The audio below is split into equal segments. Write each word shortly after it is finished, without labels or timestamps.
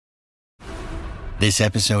This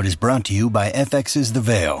episode is brought to you by FX's The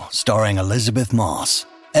Veil, starring Elizabeth Moss.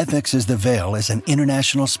 FX's The Veil is an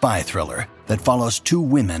international spy thriller that follows two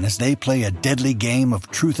women as they play a deadly game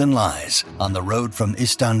of truth and lies on the road from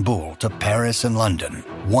Istanbul to Paris and London.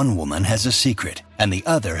 One woman has a secret, and the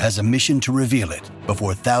other has a mission to reveal it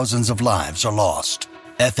before thousands of lives are lost.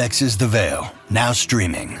 FX's The Veil, now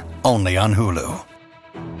streaming, only on Hulu.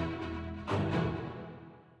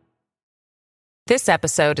 This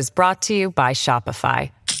episode is brought to you by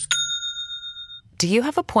Shopify. Do you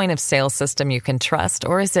have a point of sale system you can trust,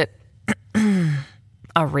 or is it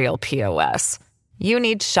a real POS? You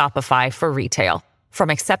need Shopify for retail. From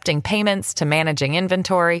accepting payments to managing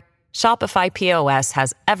inventory, Shopify POS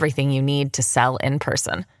has everything you need to sell in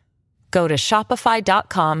person. Go to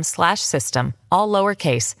shopify.com/system, all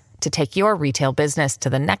lowercase, to take your retail business to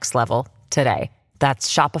the next level today.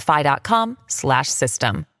 That's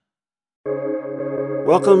shopify.com/system.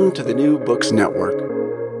 Welcome to the New Books Network.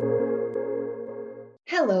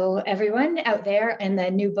 Hello, everyone out there in the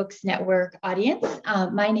New Books Network audience.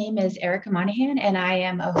 My name is Erica Monahan, and I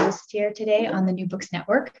am a host here today on the New Books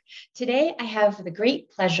Network. Today, I have the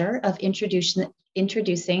great pleasure of introducing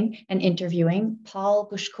and interviewing Paul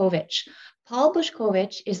Bushkovich. Paul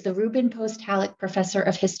Bushkovich is the Reuben Post-Halleck Professor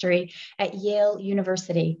of History at Yale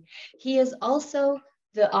University. He is also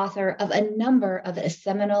the author of a number of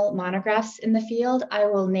seminal monographs in the field. I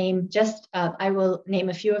will name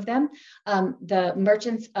a few of them. The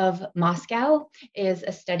Merchants of Moscow is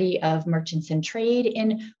a study of merchants and trade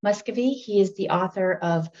in Muscovy. He is the author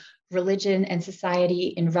of Religion and Society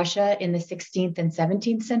in Russia in the 16th and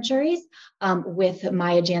 17th centuries with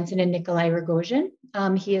Maya Jansen and Nikolai Rogozhin.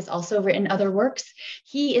 He has also written other works.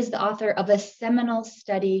 He is the author of a seminal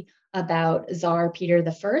study about Tsar Peter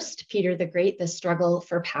I, Peter the Great, the struggle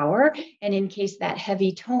for power. And in case that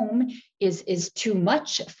heavy tome is too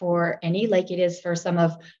much for any, like it is for some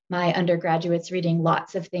of my undergraduates reading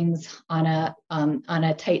lots of things on a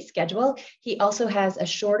tight schedule, he also has a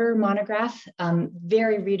shorter monograph,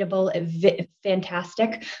 very readable,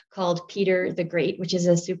 fantastic, called Peter the Great, which is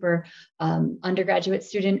a super undergraduate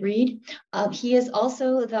student read. He is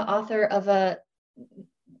also the author of a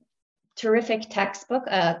terrific textbook,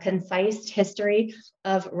 A Concise History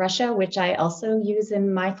of Russia, which I also use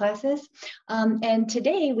in my classes. And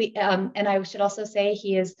today and I should also say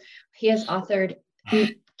he has authored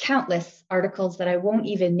countless articles that I won't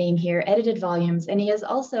even name here, edited volumes, and he has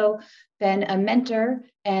also been a mentor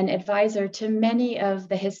and advisor to many of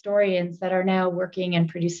the historians that are now working and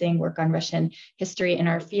producing work on Russian history in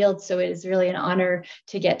our field. So it is really an honor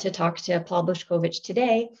to get to talk to Paul Bushkovich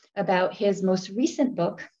today about his most recent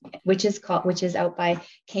book, which is out by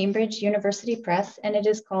Cambridge University Press, and it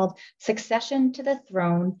is called Succession to the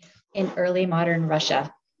Throne in Early Modern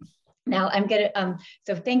Russia. Now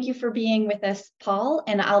so thank you for being with us, Paul.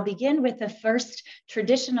 And I'll begin with the first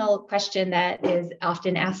traditional question that is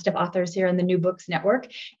often asked of authors here on the New Books Network.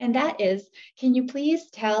 And that is, can you please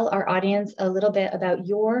tell our audience a little bit about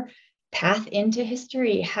your path into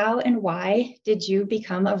history? How and why did you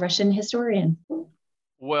become a Russian historian?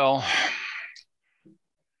 Well,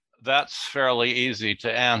 that's fairly easy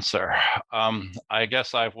to answer. I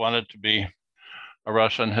guess I've wanted to be a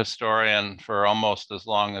Russian historian for almost as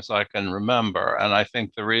long as I can remember. And I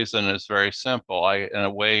think the reason is very simple. I, in a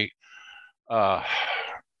way,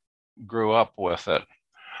 grew up with it.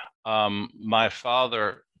 My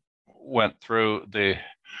father went through the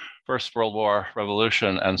First World War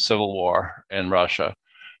Revolution and Civil War in Russia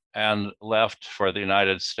and left for the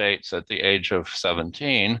United States at the age of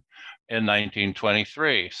 17 in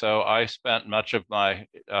 1923. So I spent much of my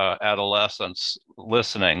adolescence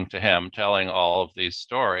listening to him telling all of these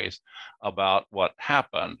stories about what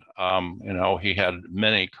happened. He had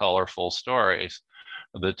many colorful stories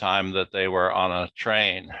of the time that they were on a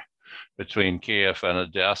train between Kiev and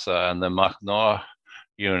Odessa, and the Makhno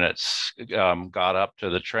units got up to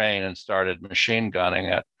the train and started machine gunning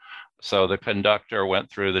it. So the conductor went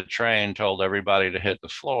through the train, told everybody to hit the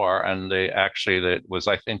floor, and I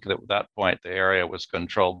think that at that point the area was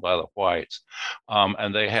controlled by the whites,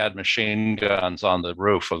 and they had machine guns on the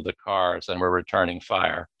roof of the cars and were returning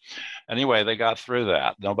fire. Anyway, they got through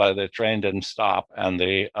that. The train didn't stop, and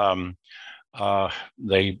they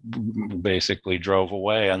basically drove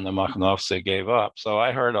away, and the Makhnovцы gave up. So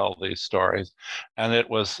I heard all these stories, and it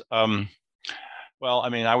was.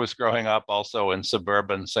 I was growing up also in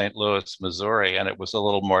suburban St. Louis, Missouri, and it was a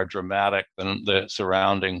little more dramatic than the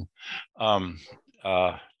surrounding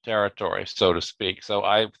territory, so to speak. So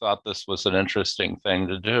I thought this was an interesting thing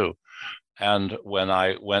to do. And when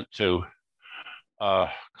I went to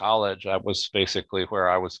college, I was basically where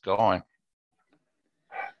I was going.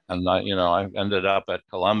 And I ended up at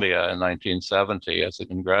Columbia in 1970 as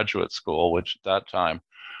in graduate school, which at that time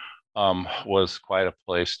was quite a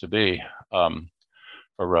place to be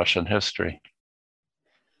for Russian history.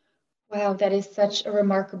 Wow, that is such a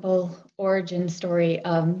remarkable origin story,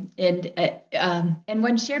 and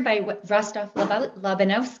one shared by Rostov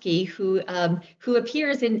Labanovsky, who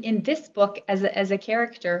appears in this book as a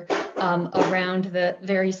character around the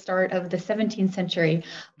very start of the 17th century.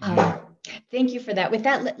 Thank you for that. With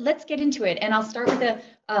that, let's get into it, and I'll start with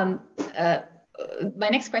my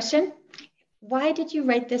next question. Why did you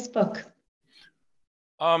write this book?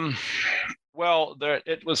 Well,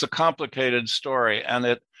 it was a complicated story,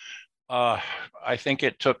 and I think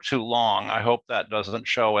it took too long. I hope that doesn't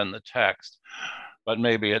show in the text, but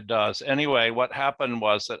maybe it does. Anyway, what happened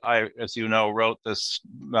was that I, as you know, wrote this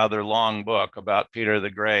rather long book about Peter the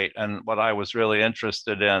Great. And what I was really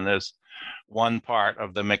interested in is one part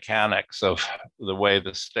of the mechanics of the way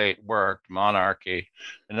the state worked, monarchy.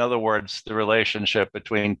 In other words, the relationship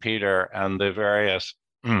between Peter and the various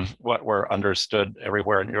what were understood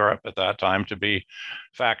everywhere in Europe at that time to be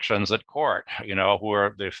factions at court, who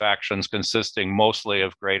were the factions consisting mostly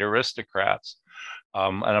of great aristocrats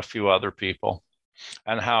and a few other people,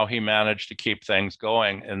 and how he managed to keep things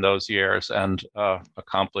going in those years and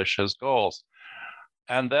accomplish his goals.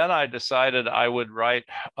 And then I decided I would write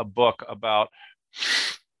a book about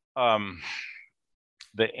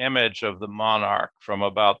the image of the monarch from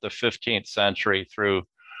about the 15th century through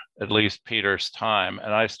at least Peter's time.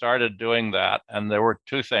 And I started doing that. And there were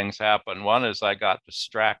two things happen. One is I got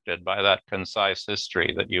distracted by that concise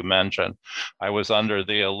history that you mentioned. I was under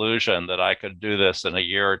the illusion that I could do this in a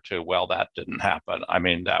year or two. Well, that didn't happen. I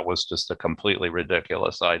mean, that was just a completely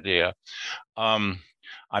ridiculous idea.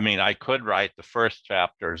 I could write the first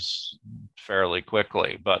chapters fairly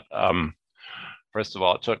quickly, but first of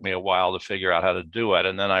all, it took me a while to figure out how to do it.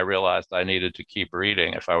 And then I realized I needed to keep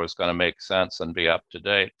reading if I was going to make sense and be up to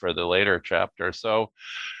date for the later chapter. So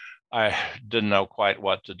I didn't know quite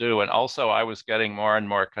what to do. And also I was getting more and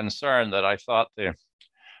more concerned that I thought the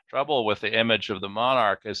trouble with the image of the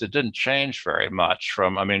monarch is it didn't change very much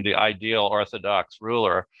from, the ideal Orthodox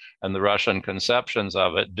ruler and the Russian conceptions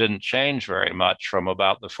of it didn't change very much from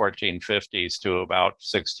about the 1450s to about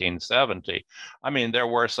 1670. There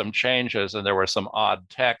were some changes and there were some odd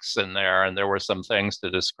texts in there and there were some things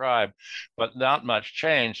to describe, but not much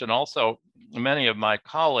changed. And also many of my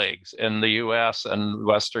colleagues in the US and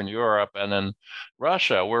Western Europe and in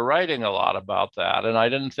Russia were writing a lot about that. And I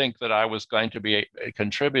didn't think that I was going to be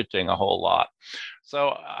contributing a whole lot. So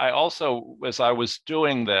I also, as I was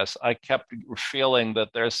doing this, I kept feeling that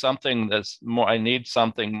there's something that's more, I need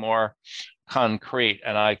something more concrete.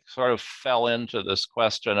 And I sort of fell into this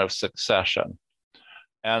question of succession.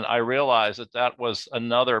 And I realized that that was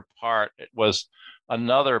another part. It was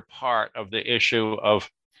another part of the issue of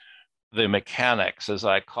the mechanics, as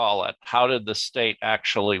I call it. How did the state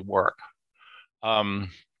actually work?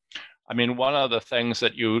 One of the things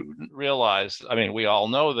that you realize, we all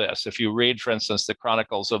know this. If you read, for instance, the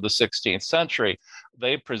Chronicles of the 16th century,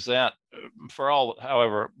 they present, for all,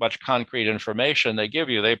 however much concrete information they give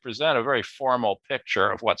you, they present a very formal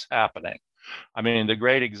picture of what's happening. The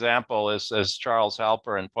great example is, as Charles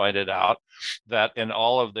Halperin pointed out, that in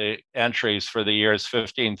all of the entries for the years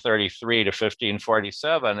 1533 to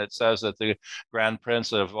 1547, it says that the Grand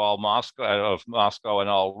Prince of Moscow and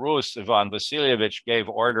all Rus, Ivan Vasilievich, gave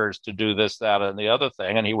orders to do this, that, and the other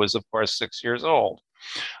thing, and he was, of course, 6 years old.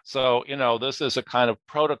 So, this is a kind of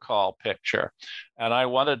protocol picture. And I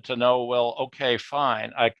wanted to know, well, okay,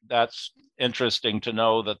 fine. That's interesting to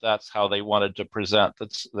know that that's how they wanted to present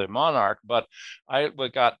the monarch, but I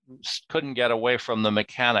couldn't get away from the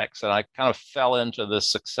mechanics, and I kind of fell into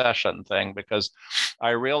this succession thing because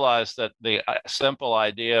I realized that the simple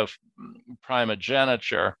idea of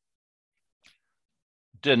primogeniture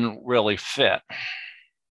didn't really fit.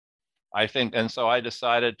 I think, and so I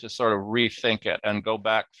decided to sort of rethink it and go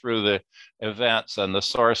back through the events and the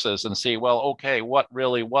sources and see, well, okay, what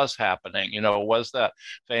really was happening? Was that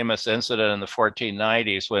famous incident in the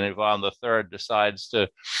 1490s when Ivan III decides to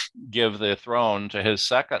give the throne to his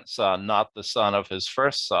second son, not the son of his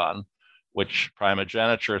first son, which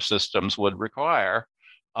primogeniture systems would require?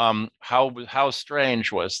 How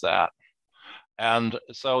strange was that? And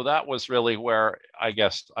so that was really where I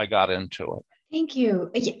guess I got into it. Thank you.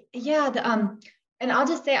 Yeah. And I'll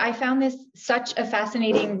just say I found this such a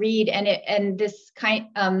fascinating read, and this kind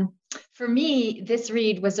for me, this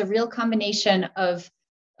read was a real combination of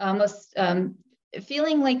almost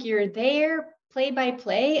feeling like you're there play by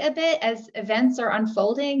play a bit as events are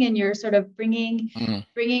unfolding, and you're sort of bringing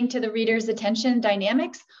to the reader's attention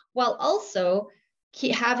dynamics, while also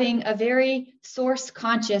having a very source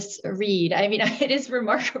conscious read. I mean, it is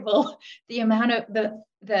remarkable the amount of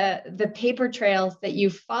the paper trails that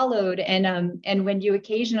you've followed, and when you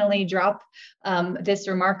occasionally drop this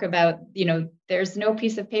remark about, there's no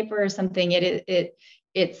piece of paper or something, it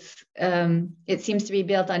seems to be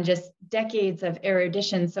built on just decades of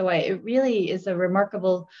erudition. So it really is a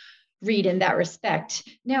remarkable read in that respect.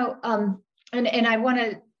 Now, and I want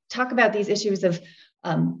to talk about these issues of,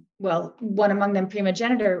 one among them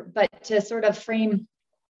primogeniture, but to sort of frame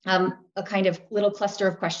a kind of little cluster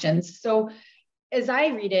of questions. So as I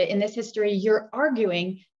read it in this history, you're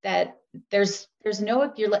arguing that there's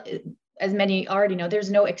no, as many already know,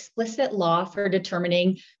 there's no explicit law for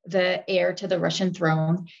determining the heir to the Russian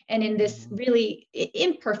throne. And in this really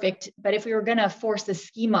imperfect, but if we were going to force a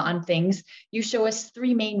schema on things, you show us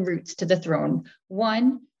three main routes to the throne.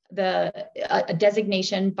 One, a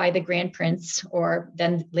designation by the Grand Prince, or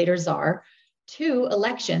then later Tsar. Two,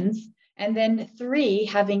 elections. And then three,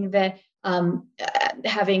 having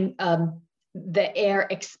the heir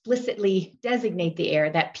explicitly designate the heir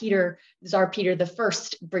that Tsar Peter I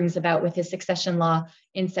brings about with his succession law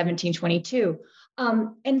in 1722.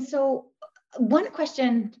 And so one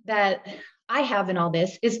question that I have in all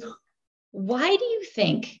this is, why do you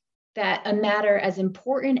think that a matter as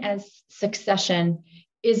important as succession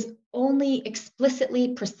is only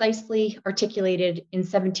explicitly, precisely articulated in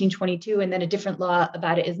 1722, and then a different law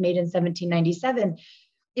about it is made in 1797?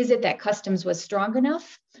 Is it that customs was strong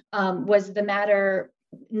enough? Was the matter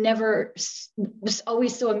was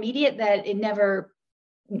always so immediate that it never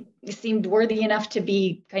seemed worthy enough to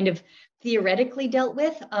be kind of theoretically dealt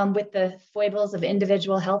with the foibles of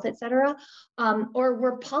individual health, et cetera? Or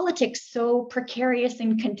were politics so precarious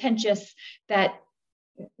and contentious that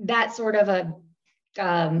sort of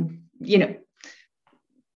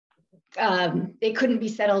they couldn't be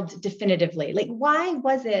settled definitively? Like, why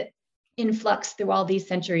was it in flux through all these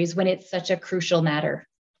centuries when it's such a crucial matter?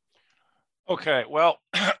 Okay, well,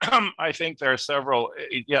 I think there are several.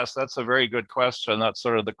 Yes, that's a very good question. That's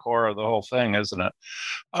sort of the core of the whole thing, isn't it?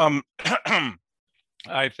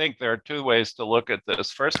 I think there are two ways to look at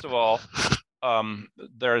this. First of all,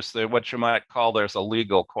 there's what you might call there's a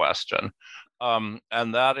legal question, and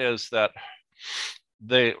that is that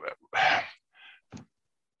there's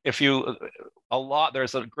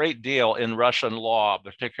a great deal in Russian law,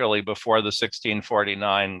 particularly before the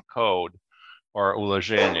 1649 code, or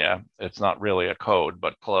Ulozhenie. It's not really a code,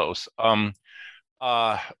 but close.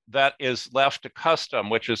 That is left to custom,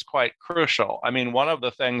 which is quite crucial. I mean, one of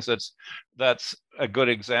the things that's a good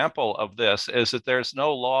example of this is that there's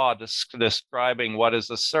no law describing what is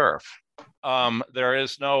a serf. There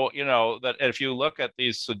is no, that if you look at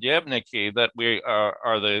these Sudebniki that we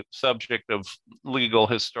are the subject of legal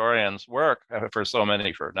historians' work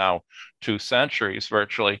for now 2 centuries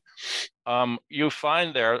virtually, you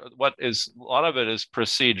find there a lot of it is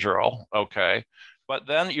procedural, okay? But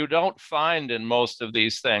then you don't find in most of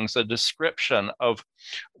these things a description of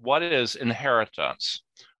what is inheritance,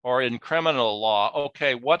 or in criminal law,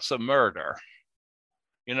 okay, what's a murder?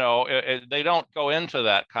 They don't go into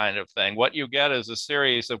that kind of thing. What you get is a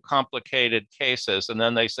series of complicated cases, and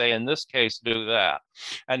then they say, in this case, do that.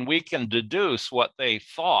 And we can deduce what they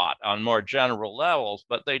thought on more general levels,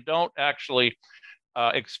 but they don't actually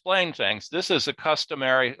explain things. This is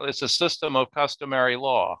it's a system of customary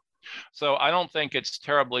law. So I don't think it's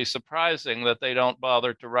terribly surprising that they don't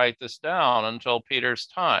bother to write this down until Peter's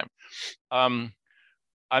time. I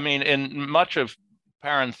mean,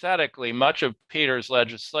 parenthetically, much of Peter's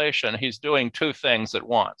legislation, he's doing 2 things at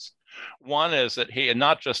once. One is that and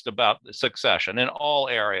not just about the succession, in all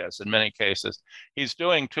areas, in many cases, he's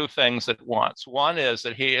doing 2 things at once. One is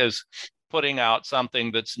that he is putting out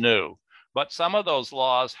something that's new, but some of those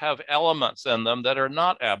laws have elements in them that are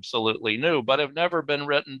not absolutely new, but have never been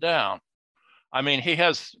written down. I mean, he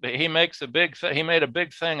made a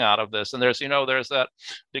big thing out of this. And there's that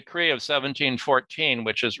decree of 1714,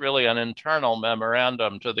 which is really an internal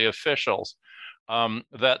memorandum to the officials,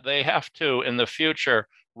 that they have to, in the future,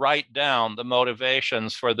 write down the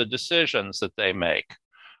motivations for the decisions that they make.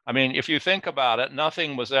 I mean, if you think about it,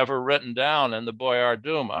 nothing was ever written down in the Boyar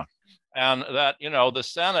Duma. And that, the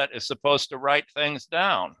Senate is supposed to write things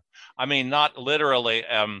down. I mean, not literally,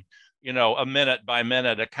 a minute by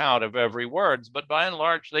minute account of every words, but by and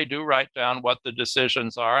large, they do write down what the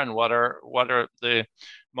decisions are and what are the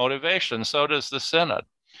motivations. So does the Synod.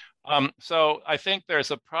 So I think there's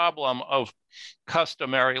a problem of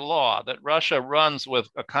customary law, that Russia runs with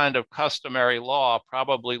a kind of customary law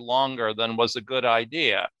probably longer than was a good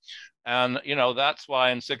idea. And, that's why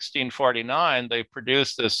in 1649, they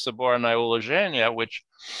produced this Soborna Uloženia, which,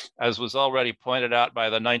 as was already pointed out by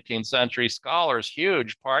the 19th century scholars,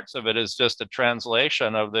 huge parts of it is just a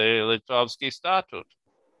translation of the Litovsky Statute.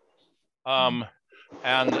 And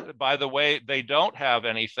by the way, they don't have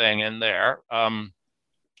anything in there.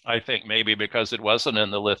 I think maybe because it wasn't in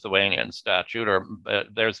the Lithuanian statute, or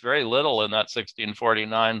there's very little in that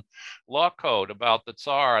 1649 law code about the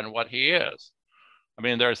Tsar and what he is. I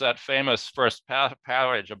mean, there's that famous first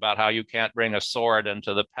passage about how you can't bring a sword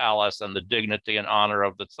into the palace and the dignity and honor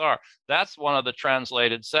of the Tsar. That's one of the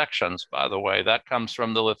translated sections, by the way. That comes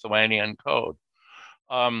from the Lithuanian code.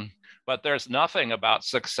 But there's nothing about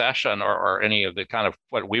succession or any of the kind of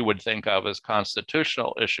what we would think of as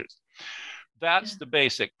constitutional issues. That's the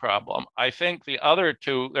basic problem. I think there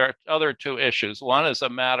are other two issues. One is a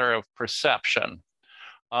matter of perception,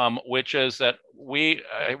 which is that we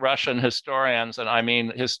Russian historians, and I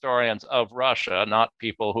mean historians of Russia, not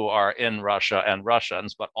people who are in Russia and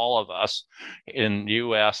Russians, but all of us in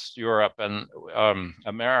US, Europe, and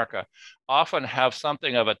America, often have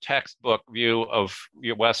something of a textbook view of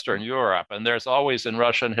Western Europe. And there's always in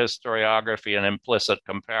Russian historiography an implicit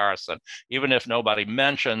comparison. Even if nobody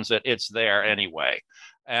mentions it, it's there anyway.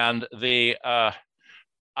 And the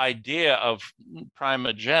idea of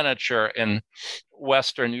primogeniture in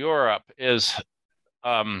Western Europe is,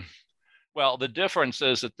 well, the difference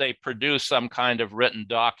is that they produce some kind of written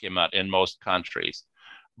document in most countries,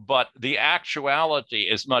 but the actuality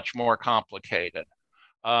is much more complicated.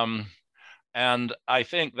 And I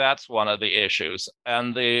think that's one of the issues.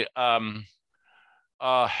 And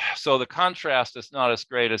so the contrast is not as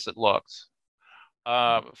great as it looks.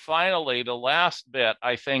 Finally, the last bit,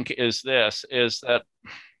 I think, is that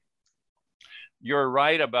you're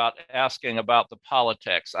right about asking about the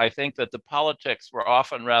politics. I think that the politics were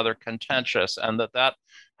often rather contentious, and that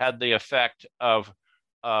had the effect of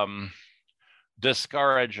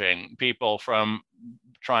discouraging people from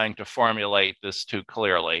trying to formulate this too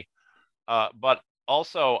clearly. But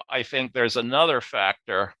also, I think there's another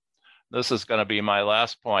factor. This is going to be my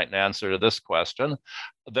last point in answer to this question.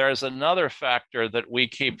 There's another factor that we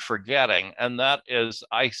keep forgetting, and that is,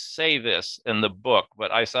 I say this in the book,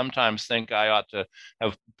 but I sometimes think I ought to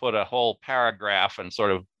have put a whole paragraph and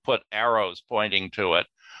sort of put arrows pointing to it,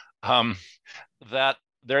 that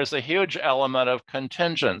there's a huge element of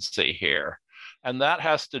contingency here. And that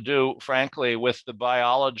has to do, frankly, with the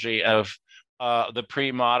biology of the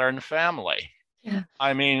pre-modern family. Yeah.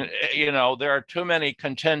 I mean, there are too many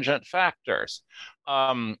contingent factors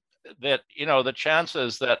that, the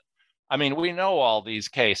chances that, I mean, we know all these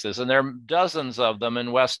cases, and there are dozens of them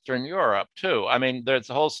in Western Europe too. I mean, there's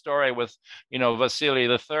a whole story with, Vasily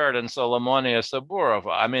III and Solomonia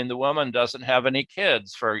Saburova. I mean, the woman doesn't have any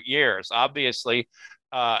kids for years. Obviously,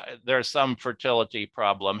 there's some fertility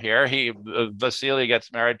problem here. Vasily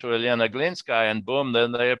gets married to Elena Glinskaya, and boom,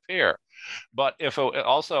 then they appear. But if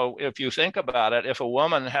you think about it, if a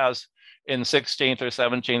woman has, in 16th or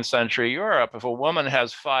 17th century Europe, if a woman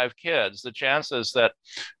has 5 kids, the chances that,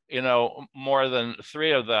 more than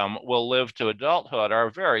 3 of them will live to adulthood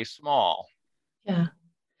are very small. Yeah.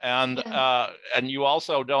 And you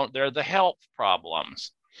also there are the health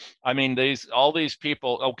problems. I mean, all these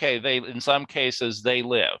people, okay, in some cases they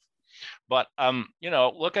live, but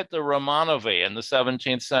look at the Romanovi in the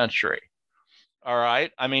 17th century. All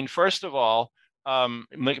right. I mean, first of all,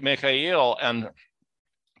 Mikhail and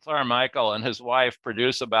Tsar Michael and his wife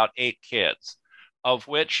produce about 8 kids, of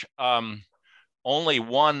which only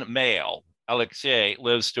 1 male, Alexei,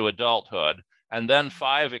 lives to adulthood, and then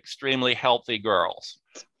 5 extremely healthy girls.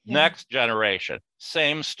 Yeah. Next generation,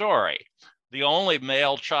 same story. The only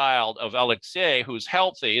male child of Alexei who's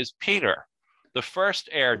healthy is Peter. The first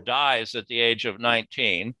heir dies at the age of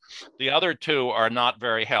 19. The other 2 are not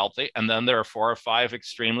very healthy. And then there are 4 or 5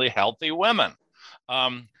 extremely healthy women.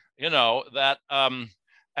 And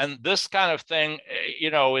this kind of thing,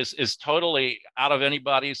 is totally out of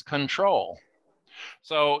anybody's control.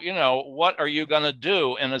 So, what are you going to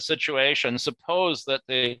do in a situation? Suppose that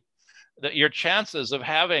your chances of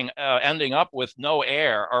ending up with no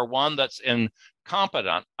heir are one that's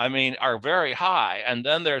incompetent, are very high. And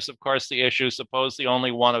then there's, of course, the issue, suppose the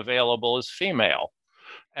only one available is female.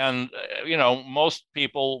 And, most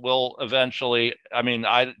people will eventually,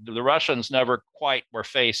 the Russians never quite were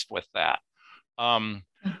faced with that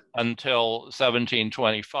until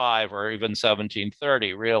 1725 or even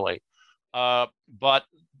 1730, really. But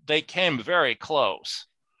they came very close.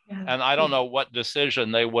 Yeah. And I don't know what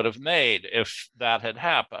decision they would have made if that had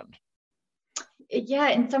happened. Yeah,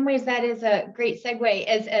 in some ways that is a great segue.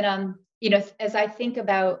 as I think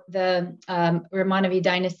about the Romanovi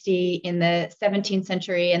dynasty in the 17th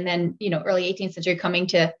century, and then, early 18th century coming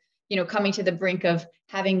to the brink of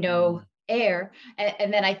having no heir.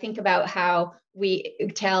 And then I think about how we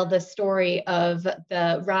tell the story of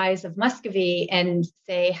the rise of Muscovy and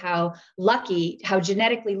say how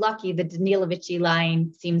genetically lucky the Danilovichi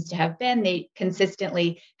line seems to have been. They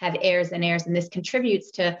consistently have heirs and heirs, and this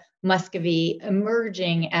contributes to Muscovy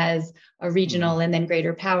emerging as a regional and then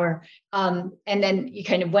greater power. And then you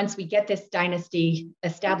kind of, once we get this dynasty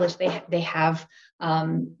established, they have,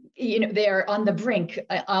 they're on the brink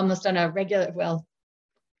almost on a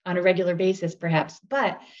regular basis, perhaps.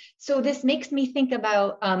 But so this makes me think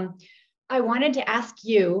about, I wanted to ask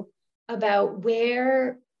you about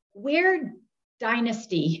where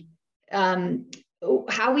dynasty,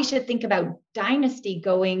 how we should think about dynasty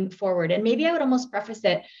going forward. And maybe I would almost preface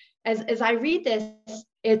it as I read this,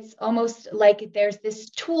 it's almost like there's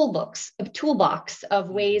this toolbox of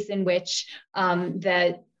ways in which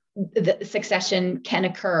the succession can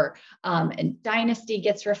occur. And dynasty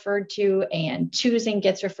gets referred to, and choosing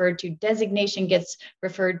gets referred to, designation gets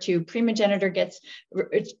referred to, primogeniture gets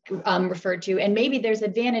referred to, and maybe there's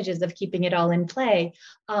advantages of keeping it all in play.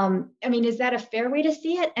 Is that a fair way to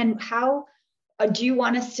see it? And how do you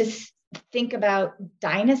want us to think about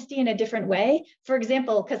dynasty in a different way? For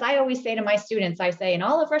example, because I always say to my students, I say, in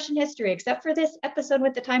all of Russian history, except for this episode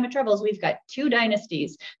with the Time of Troubles, we've got two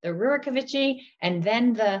dynasties, the Rurikhovichi and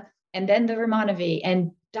then the Romanovi.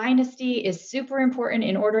 And dynasty is super important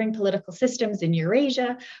in ordering political systems in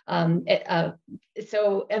Eurasia. Should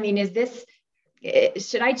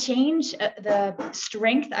I change the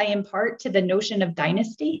strength I impart to the notion of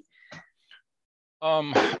dynasty?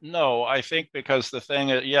 No, I think because the thing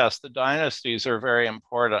is, yes, the dynasties are very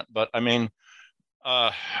important, but I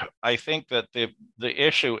think that the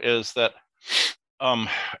issue is that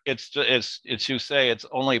it's you say it's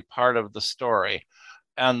only part of the story,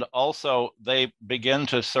 and also they begin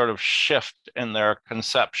to sort of shift in their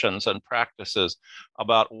conceptions and practices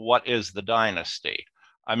about what is the dynasty.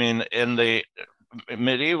 In the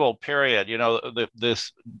medieval period,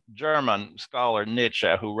 this German scholar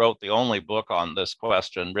Nietzsche, who wrote the only book on this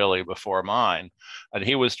question really before mine, and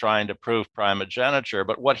he was trying to prove primogeniture.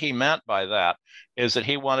 But what he meant by that is that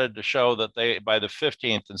he wanted to show that by the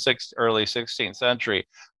 15th and early 16th century,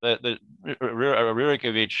 the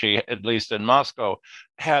Rurikhovichi, at least in Moscow,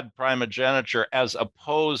 had primogeniture as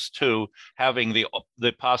opposed to having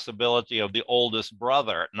the possibility of the oldest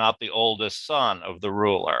brother, not the oldest son of the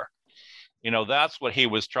ruler. That's what he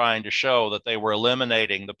was trying to show, that they were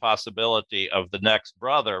eliminating the possibility of the next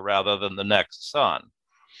brother rather than the next son.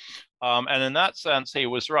 And in that sense, he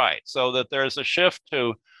was right. So that there's a shift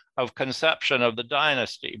of conception of the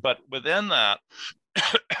dynasty. But within that,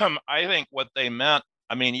 I think what they meant,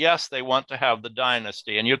 yes, they want to have the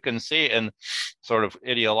dynasty. And you can see in sort of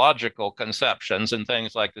ideological conceptions and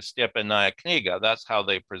things like the Stepannaya Kniga, that's how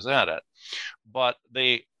they present it. But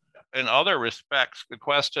in other respects, the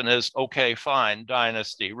question is, okay, fine,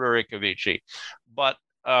 dynasty, Rurikhovichi, but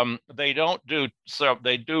they don't do so.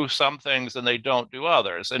 They do some things and they don't do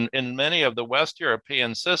others. And in many of the West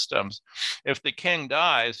European systems, if the king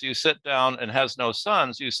dies, you sit down and has no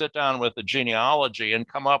sons, you sit down with the genealogy and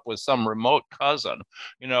come up with some remote cousin,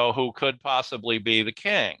 who could possibly be the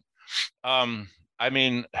king. I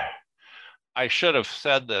should have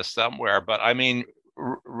said this somewhere, but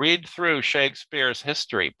read through Shakespeare's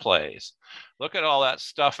history plays. Look at all that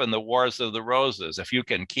stuff in the Wars of the Roses. If you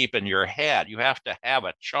can keep in your head, you have to have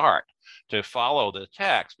a chart to follow the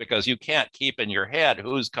text, because you can't keep in your head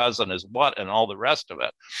whose cousin is what and all the rest of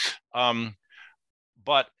it.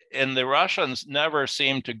 But the Russians never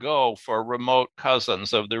seem to go for remote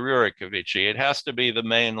cousins of the Rurikhovichi. It has to be the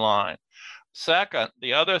main line. Second,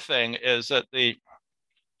 the other thing is that the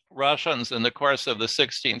Russians in the course of the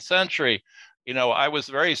 16th century, I was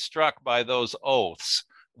very struck by those oaths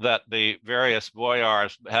that the various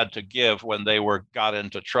boyars had to give when they got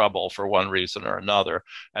into trouble for one reason or another,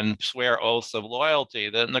 and swear oaths of loyalty.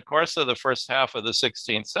 That in the course of the first half of the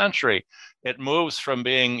 16th century, it moves from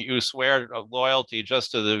being you swear loyalty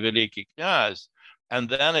just to the Veliki Knyaz, and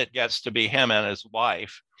then it gets to be him and his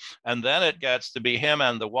wife, and then it gets to be him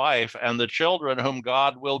and the wife and the children whom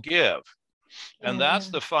God will give. And that's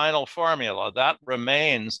the final formula that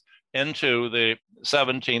remains into the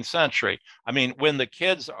 17th century. When the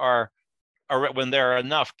kids when there are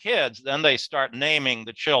enough kids, then they start naming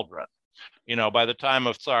the children. By the time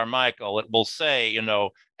of Tsar Michael, it will say, and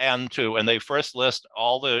they first list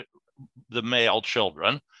all the male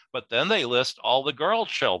children, but then they list all the girl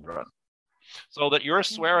children. So that you're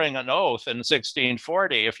swearing an oath in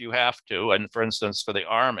 1640 if you have to, and for instance, for the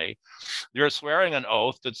army, you're swearing an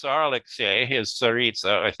oath to Tsar Alexei, his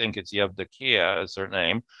Tsaritsa, I think it's Yevdokia is her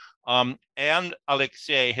name, and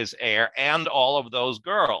Alexei, his heir, and all of those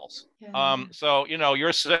girls. Yeah. So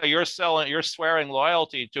you're swearing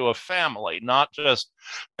loyalty to a family, not just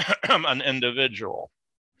an individual.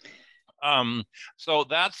 So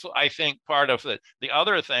that's, I think, part of it. The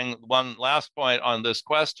other thing, one last point on this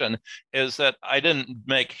question, is that I didn't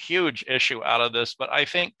make huge issue out of this, but I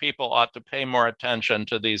think people ought to pay more attention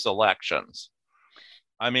to these elections.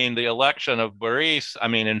 I mean, the election of Boris, I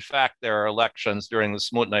mean, in fact, there are elections during the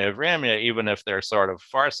Smutnaya Vremya, even if they're sort of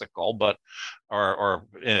farcical, but or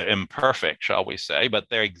imperfect, shall we say, but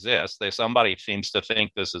they exist. Somebody seems to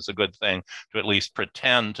think this is a good thing to at least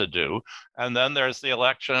pretend to do. And then there's the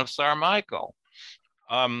election of Tsar Michael.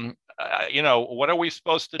 What are we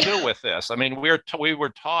supposed to do with this? I mean, we were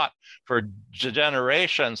taught for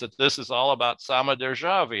generations that this is all about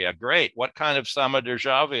Samoderzhavia. Great. What kind of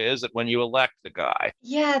Samoderzhavia is it when you elect the guy?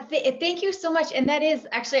 Yeah, thank you so much. And that is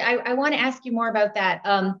actually, I want to ask you more about that.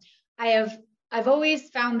 I've always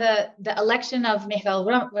found the election of Mikhail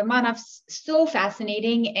Romanov so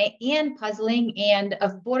fascinating and puzzling, and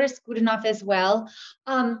of Boris Godunov as well.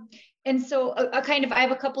 And so I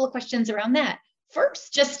have a couple of questions around that.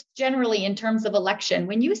 First, just generally in terms of election,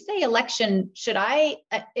 when you say election,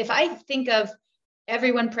 if I think of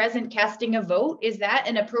everyone present casting a vote, is that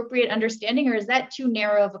an appropriate understanding, or is that too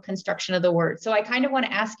narrow of a construction of the word? So I kind of want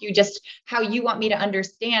to ask you just how you want me to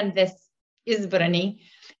understand this izbrani.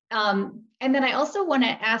 And then I also want to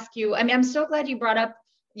ask you, I mean, I'm so glad you brought up,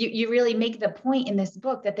 you really make the point in this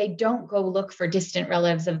book that they don't go look for distant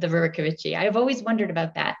relatives of the Rurikovichi. I've always wondered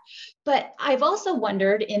about that. But I've also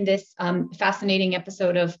wondered in this fascinating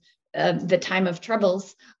episode of the Time of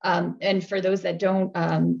Troubles, and for those that don't,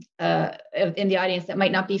 in the audience that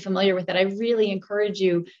might not be familiar with it, I really encourage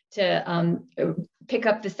you to pick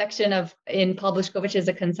up the section in Paul Blushkovich's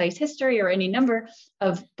A Concise History, or any number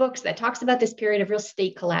of books that talks about this period of real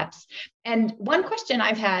state collapse. And one question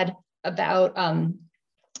I've had about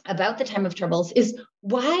the Time of Troubles is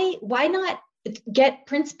why not get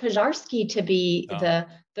Prince Pozharsky to be the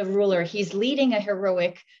ruler? He's leading he's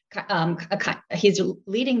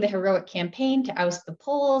leading the heroic campaign to oust the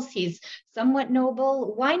Poles. He's somewhat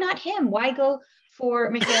noble. Why not him? Why go for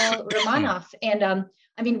Mikhail Romanov? And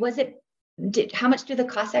I mean, how much do the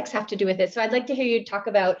Cossacks have to do with it? So I'd like to hear you talk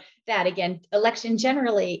about that again, election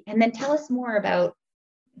generally, and then tell us more about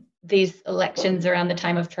these elections around the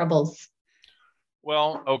Time of Troubles.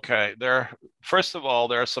 Well, okay. First of all,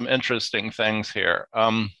 there are some interesting things here.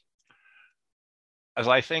 As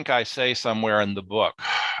I think I say somewhere in the book,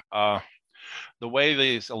 the way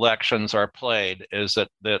these elections are played is that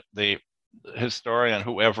the historian,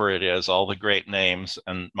 whoever it is, all the great names,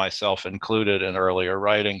 and myself included in earlier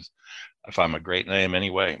writings, if I'm a great name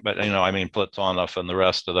anyway, but I mean Platonov and the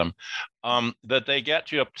rest of them, that they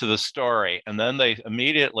get you up to the story, and then they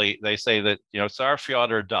say that Tsar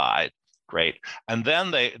Fyodor died. Great. And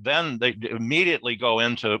then they immediately go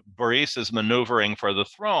into Boris's maneuvering for the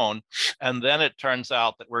throne. And then it turns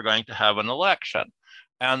out that we're going to have an election.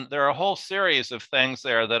 And there are a whole series of things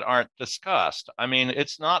there that aren't discussed. I mean,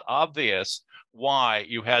 it's not obvious why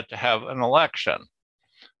you had to have an election.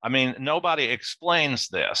 I mean, nobody explains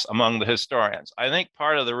this among the historians. I think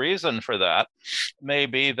part of the reason for that may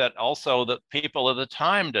be that also that people at the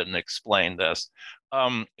time didn't explain this.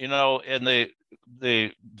 In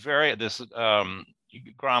this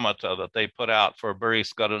gramota that they put out for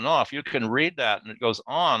Boris Godunov, you can read that, and it goes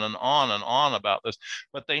on and on and on about this,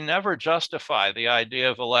 but they never justify the idea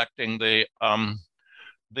of electing the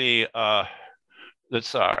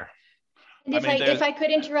Tsar. And if I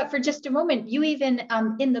could interrupt for just a moment, you even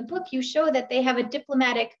in the book you show that they have a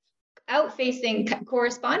diplomatic out-facing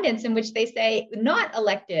correspondence in which they say not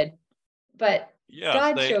elected, but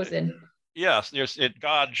God chosen. Yes,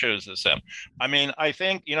 God chooses him. I mean, I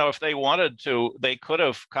think, if they wanted to, they could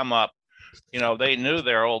have come up, they knew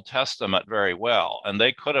their Old Testament very well, and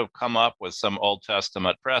they could have come up with some Old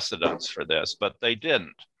Testament precedents for this, but they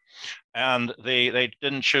didn't. And they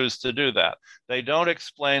didn't choose to do that. They don't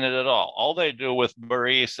explain it at all. All they do with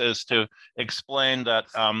Boris is to explain that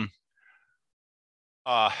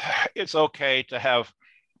it's okay to have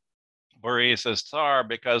Boris as Tsar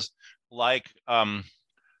because, like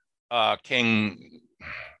King,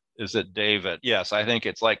 is it David? Yes, I think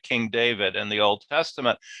it's like King David in the Old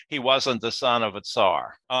Testament. He wasn't the son of a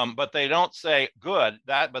Tsar. But they don't say, good,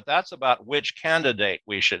 but that's about which candidate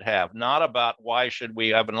we should have, not about why should we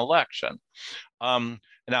have an election. And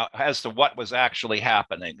Now, as to what was actually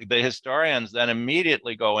happening, the historians then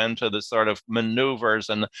immediately go into the sort of maneuvers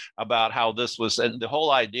and about how this was, and the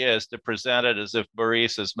whole idea is to present it as if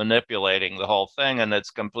Boris is manipulating the whole thing, and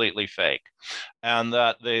it's completely fake. And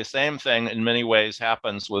that the same thing in many ways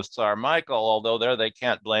happens with Tsar Michael, although there they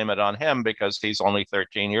can't blame it on him because he's only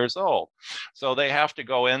 13 years old. So they have to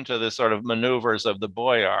go into the sort of maneuvers of the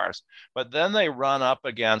boyars. But then they run up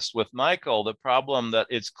against, with Michael, the problem that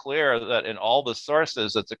it's clear that in all the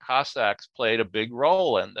sources that the Cossacks played a big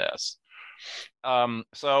role in this.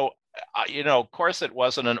 Of course, it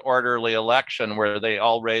wasn't an orderly election where they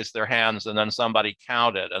all raised their hands and then somebody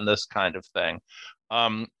counted and this kind of thing.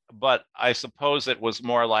 But I suppose it was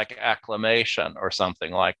more like acclamation or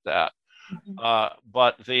something like that.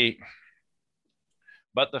 Mm-hmm.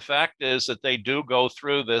 But the fact is that they do go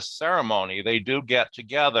through this ceremony. They do get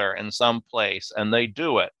together in some place and they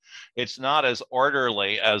do it. It's not as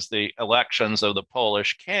orderly as the elections of the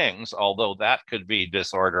Polish kings, although that could be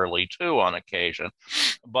disorderly too on occasion.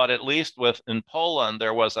 But at least in Poland,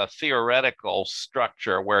 there was a theoretical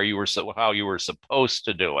structure where how you were supposed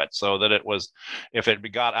to do it, so that it was, if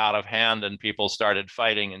it got out of hand and people started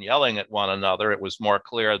fighting and yelling at one another, it was more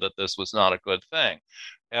clear that this was not a good thing.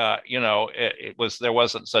 There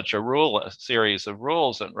wasn't such a series of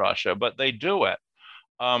rules in Russia, but they do it.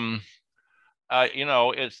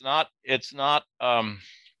 It's not.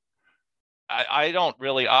 I don't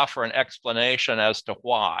really offer an explanation as to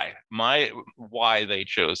why they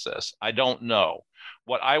choose this. I don't know.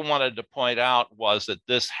 What I wanted to point out was that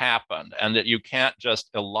this happened, and that you can't just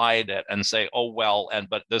elide it and say, oh, well,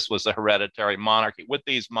 but this was a hereditary monarchy with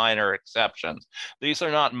these minor exceptions. These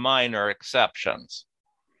are not minor exceptions.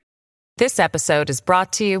 This episode is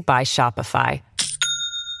brought to you by Shopify.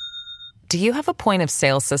 Do you have a point of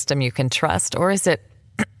sale system you can trust, or is it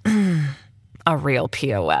a real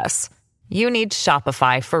POS? You need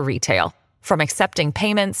Shopify for retail. From accepting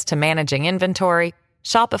payments to managing inventory,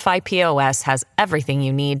 Shopify POS has everything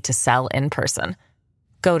you need to sell in person.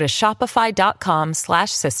 Go to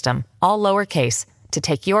shopify.com/system, all lowercase, to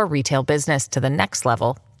take your retail business to the next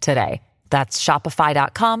level today. That's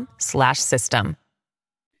shopify.com/system.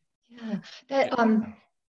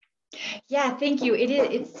 Yeah, thank you.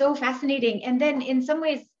 It's so fascinating. And then in some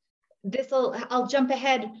ways, I'll jump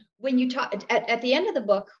ahead. When you talk at the end of the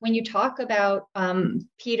book, when you talk about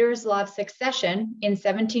Peter's law of succession in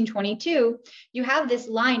 1722, you have this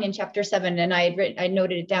line in chapter 7, and I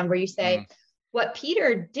noted it down, where you say, what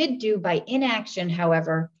Peter did do by inaction,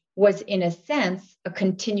 however, was in a sense a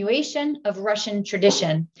continuation of Russian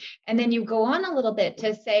tradition. And then you go on a little bit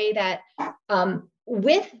to say that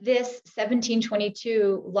with this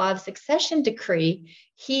 1722 law of succession decree,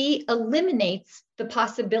 he eliminates the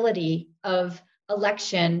possibility of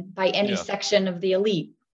election by any section of the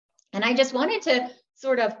elite. And I just wanted to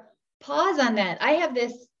sort of pause on that. I have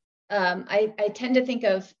this, I tend to think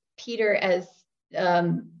of Peter as,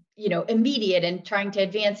 immediate and trying to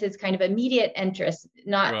advance his kind of immediate interests,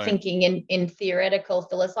 not thinking in theoretical,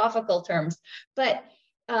 philosophical terms. But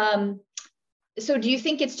so do you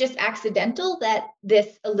think it's just accidental that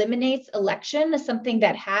this eliminates election as something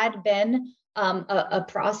that had been a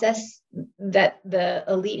process that the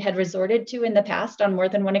elite had resorted to in the past on more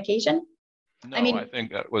than one occasion? No, I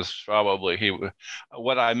think that was probably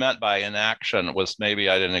what I meant by inaction was maybe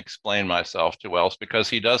I didn't explain myself too well, because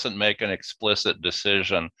he doesn't make an explicit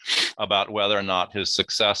decision about whether or not his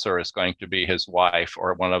successor is going to be his wife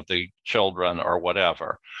or one of the children or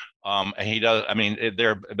whatever. And he does. I mean,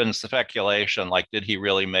 there have been speculation, like, did he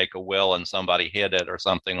really make a will and somebody hid it or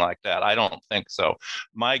something like that? I don't think so.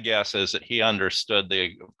 My guess is that he understood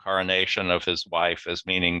the coronation of his wife as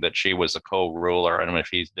meaning that she was a co-ruler, and if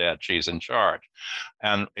he's dead, she's in charge.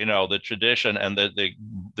 And the tradition and the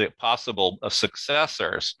possible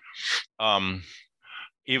successors,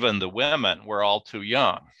 even the women, were all too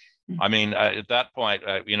young. I mean, at that point,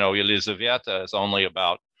 Elizaveta is only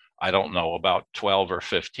about 12 or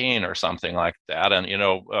 15 or something like that. And,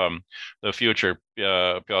 the future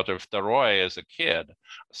Pyotr II is a kid.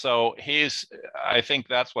 So I think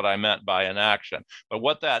that's what I meant by inaction. But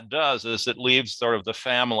what that does is it leaves sort of the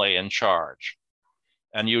family in charge.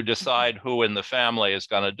 And you decide who in the family is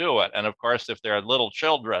going to do it. And of course, if there are little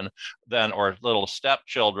children, or little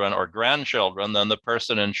stepchildren or grandchildren, then the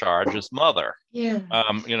person in charge is mother. Yeah.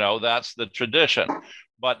 That's the tradition.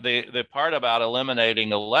 But the part about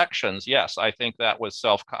eliminating elections, yes, I think that was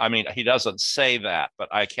he doesn't say that, but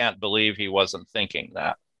I can't believe he wasn't thinking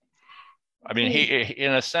that. I mean, he,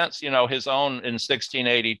 in a sense, his own in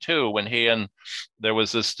 1682, when there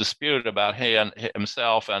was this dispute about he and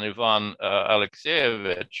himself and Ivan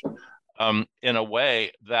Alexeyevich, in a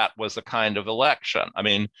way, that was a kind of election. I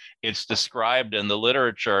mean, it's described in the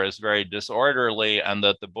literature as very disorderly, and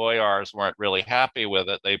that the boyars weren't really happy with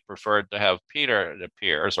it. They preferred to have Peter, it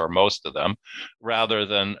appears, or most of them, rather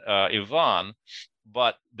than Ivan.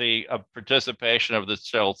 But the participation of the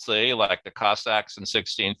Chelsea, like the Cossacks in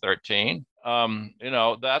 1613,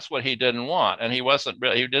 that's what he didn't want. And he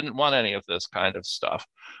didn't want any of this kind of stuff.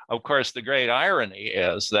 Of course, the great irony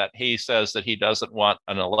is that he says that he doesn't want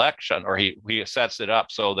an election, or he sets it up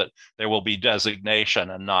so that there will be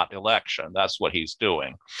designation and not election. That's what he's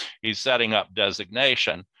doing. He's setting up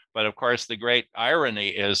designation. But of course, the great irony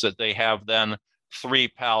is that they have then 3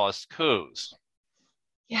 palace coups.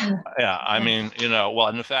 Yeah. I mean, well,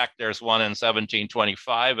 in fact, there's one in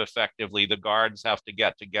 1725. Effectively, the guards have to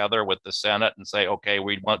get together with the Senate and say, okay,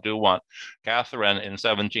 we want Catherine in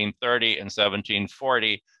 1730, in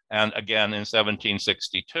 1740, and again in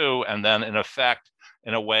 1762, and then in effect,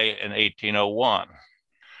 in a way, in 1801.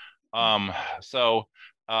 So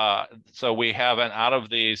we have, and out of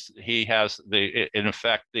these, he has in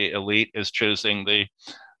effect, the elite is choosing the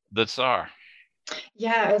Tsar.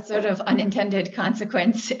 Yeah, it's sort of unintended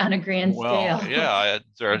consequence on a grand scale. Yeah, it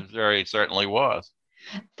certainly was.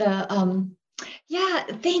 Thanks.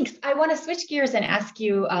 I want to switch gears and ask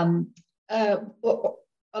you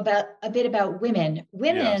about a bit about women.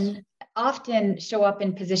 Women yes. often show up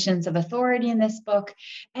in positions of authority in this book,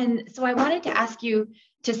 and so I wanted to ask you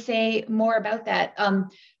to say more about that.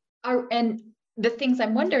 And the things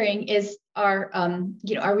I'm wondering is, are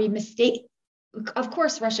we mistaken? Of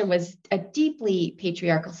course, Russia was a deeply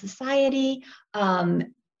patriarchal society, but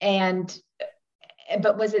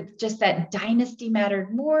was it just that dynasty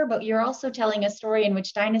mattered more? But you're also telling a story in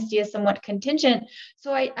which dynasty is somewhat contingent.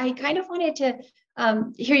 So I kind of wanted to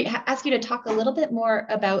ask you to talk a little bit more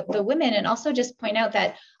about the women, and also just point out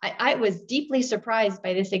that I was deeply surprised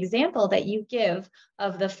by this example that you give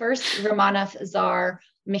of the first Romanov Tsar,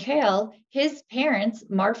 Mikhail. His parents,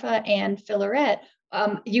 Marfa and Filaret,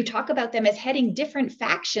 you talk about them as heading different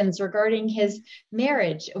factions regarding his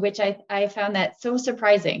marriage, which I found that so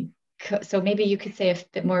surprising. So maybe you could say a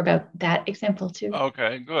bit more about that example too.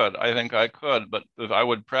 Okay, good. I think I could, but I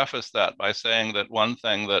would preface that by saying that one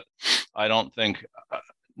thing that I don't think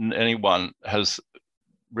anyone has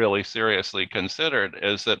really seriously considered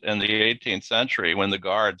is that in the 18th century, when the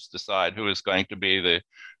guards decide who is going to be the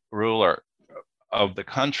ruler of the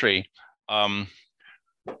country,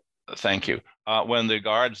 thank you. When the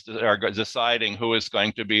guards are deciding who is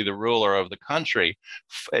going to be the ruler of the country,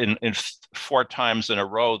 in 4 times in a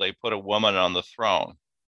row, they put a woman on the throne.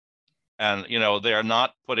 And, they're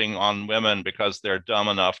not putting on women because they're dumb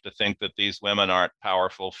enough to think that these women aren't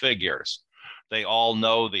powerful figures. They all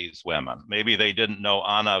know these women. Maybe they didn't know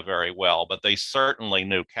Anna very well, but they certainly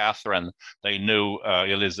knew Catherine, they knew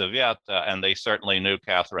Elizaveta, and they certainly knew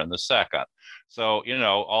Catherine II. So,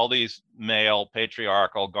 all these male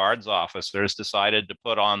patriarchal guards officers decided to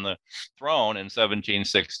put on the throne in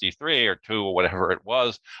 1763 or 2 or whatever it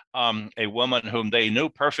was, a woman whom they knew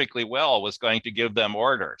perfectly well was going to give them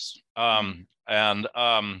orders, and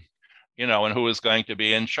who was going to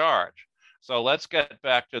be in charge. So let's get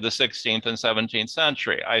back to the 16th and 17th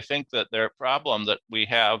century. I think that the problem that we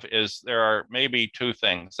have is there are maybe 2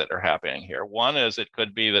 things that are happening here. One is it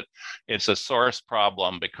could be that it's a source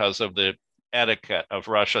problem because of the etiquette of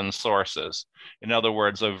Russian sources. In other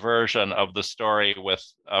words, a version of the story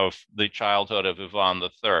of the childhood of Ivan the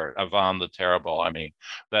Terrible,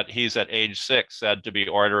 that he's at age 6 said to be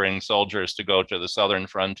ordering soldiers to go to the southern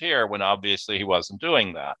frontier when obviously he wasn't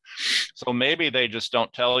doing that. So maybe they just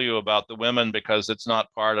don't tell you about the women because it's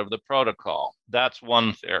not part of the protocol. That's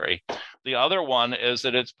one theory. The other one is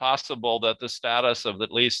that it's possible that the status of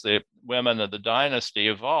at least the women of the dynasty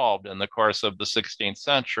evolved in the course of the 16th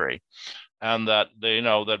century. And that they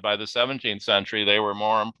know that by the 17th century, they were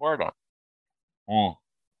more important.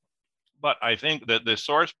 But I think that the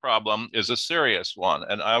source problem is a serious one.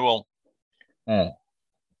 And I will, I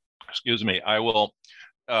will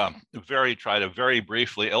try to very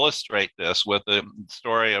briefly illustrate this with the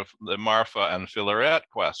story of the Marfa and Filaret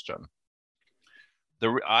question.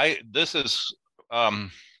 I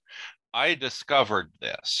discovered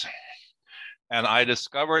this. And I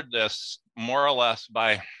discovered this more or less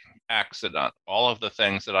by accident. All of the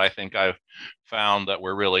things that I think I've found that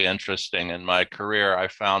were really interesting in my career, I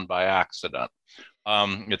found by accident.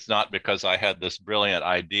 It's not because I had this brilliant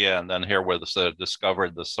idea and then here was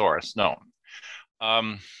discovered the source. No.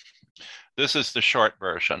 This is the short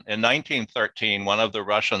version. In 1913, one of the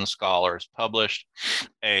Russian scholars published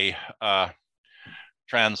a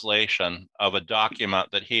translation of a document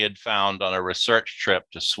that he had found on a research trip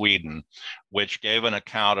to Sweden, which gave an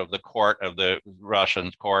account of the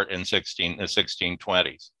Russian court in the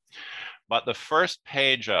 1620s. But the first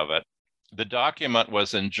page of it, the document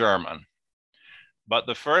was in German. But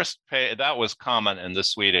the first page, that was common in the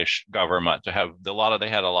Swedish government to have they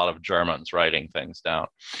had a lot of Germans writing things down.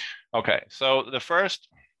 Okay, so the first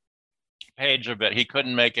page of it, he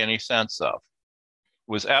couldn't make any sense of.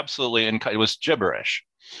 It was gibberish.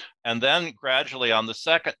 And then gradually on the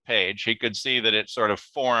second page, he could see that it sort of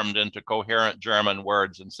formed into coherent German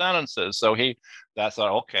words and sentences. So that's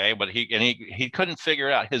okay, but he couldn't figure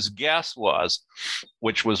it out. His guess was,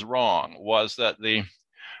 which was wrong, was that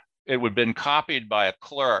it would have been copied by a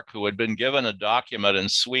clerk who had been given a document in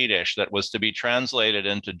Swedish that was to be translated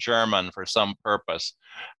into German for some purpose,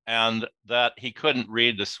 and that he couldn't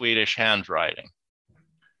read the Swedish handwriting.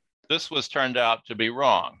 This was turned out to be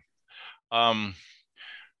wrong.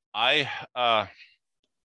 I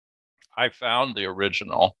found the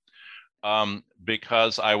original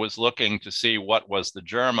because I was looking to see what was the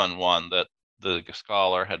German one that the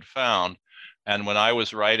scholar had found. And when I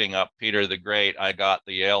was writing up Peter the Great, I got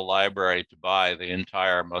the Yale Library to buy the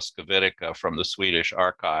entire Moscovitica from the Swedish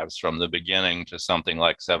archives from the beginning to something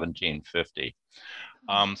like 1750.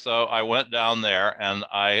 So I went down there and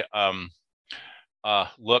I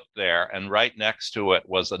looked there, and right next to it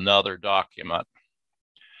was another document.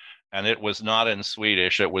 And it was not in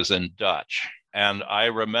Swedish, it was in Dutch. And I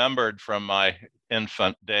remembered from my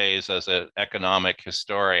infant days as an economic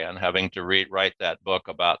historian having to write that book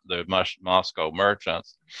about the Moscow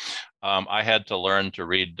merchants. I had to learn to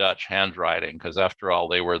read Dutch handwriting because, after all,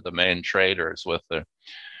 they were the main traders with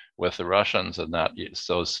the Russians in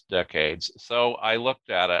those decades. So I looked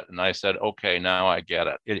at it and I said, okay, now I get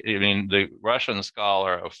it. I mean, the Russian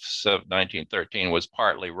scholar of 1913 was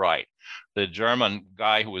partly right. The German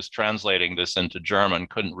guy who was translating this into German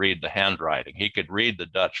couldn't read the handwriting. He could read the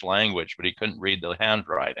Dutch language, but he couldn't read the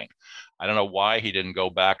handwriting. I don't know why he didn't go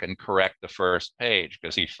back and correct the first page,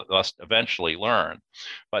 because he must eventually learn.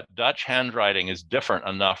 But Dutch handwriting is different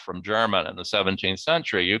enough from German in the 17th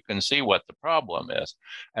century. You can see what the problem is.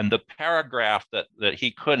 And the paragraph that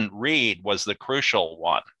he couldn't read was the crucial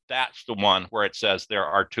one. That's the one where it says there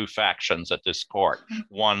are two factions at this court,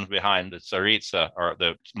 one behind the Tsaritsa, or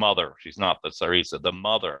the mother. She's not the Tsaritsa, the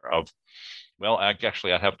mother of, well,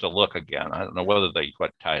 actually, I'd have to look again. I don't know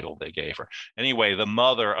what title they gave her. Anyway, the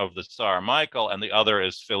mother of the Tsar Michael, and the other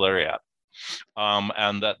is Filaret.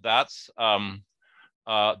 And that's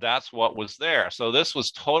what was there. So this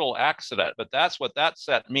was total accident, but that's what that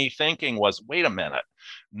set me thinking was, wait a minute,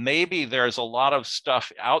 maybe there's a lot of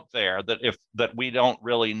stuff out there that we don't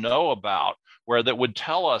really know about, where that would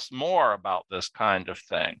tell us more about this kind of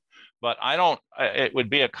thing. But it would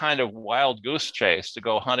be a kind of wild goose chase to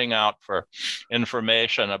go hunting out for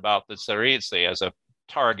information about the Tsaritsa as a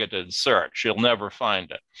targeted search. You'll never find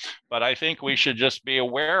it. But I think we should just be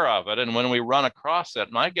aware of it. And when we run across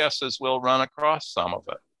it, my guess is we'll run across some of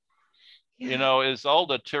it. Yeah. You know,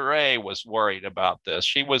 Isolde Terray was worried about this.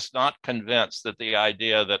 She was not convinced that the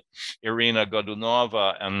idea that Irina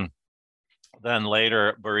Godunova and then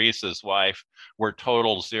later Boris's wife were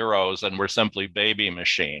total zeros and were simply baby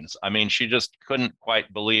machines. I mean, she just couldn't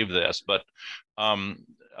quite believe this, but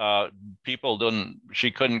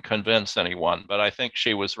she couldn't convince anyone, but I think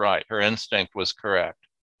she was right. Her instinct was correct.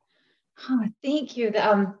 Oh, thank you.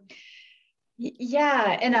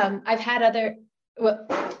 Yeah. And I've had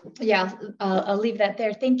I'll leave that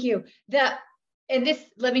there. Thank you.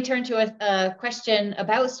 Let me turn to a question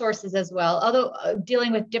about sources as well, although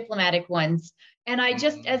dealing with diplomatic ones. And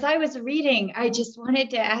as I was reading, I just wanted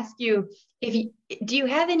to ask you, do you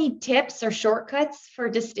have any tips or shortcuts for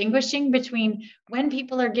distinguishing between when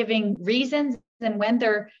people are giving reasons and when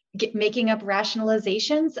they're making up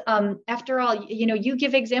rationalizations? After all, you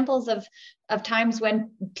give examples of times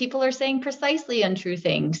when people are saying precisely untrue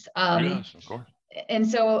things. Yes, of course. And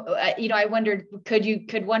so, I wondered,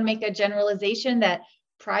 could one make a generalization that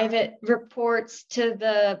private reports to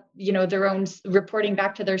their own reporting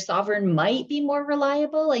back to their sovereign might be more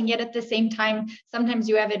reliable, and yet at the same time, sometimes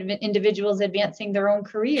you have individuals advancing their own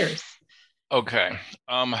careers? Okay.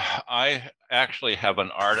 I actually have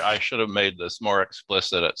an I should have made this more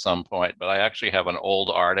explicit at some point, but I actually have an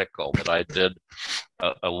old article that I did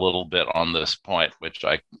a little bit on this point, which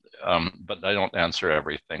but I don't answer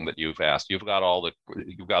everything that you've asked. You've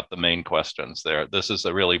got the main questions there. This is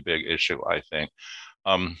a really big issue, I think.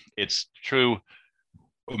 It's true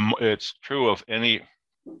of any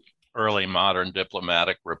early modern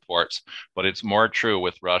diplomatic reports, but it's more true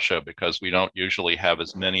with Russia because we don't usually have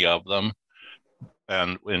as many of them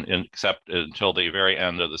and except until the very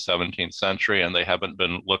end of the 17th century, and they haven't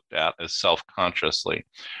been looked at as self-consciously.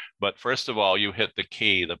 But first of all, you hit the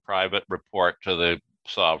key, the private report to the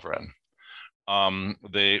sovereign.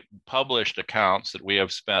 The published accounts that we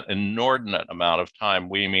have spent inordinate amount of time,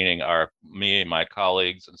 we meaning me, my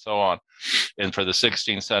colleagues, and so on, and for the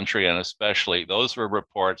 16th century, and especially, those were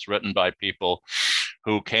reports written by people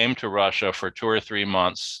who came to Russia for 2 or 3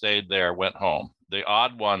 months, stayed there, went home. The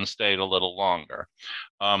odd ones stayed a little longer.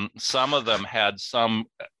 Some of them had some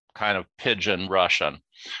kind of pidgin Russian.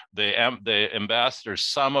 The ambassadors,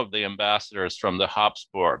 some of the ambassadors from the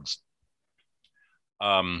Habsburgs,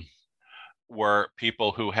 were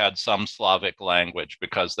people who had some Slavic language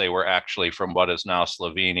because they were actually from what is now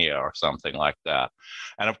Slovenia or something like that.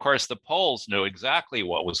 And of course, the Poles knew exactly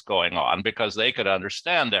what was going on because they could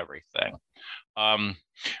understand everything.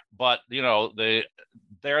 But, you know,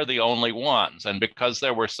 they're the only ones. And because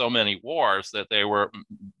there were so many wars that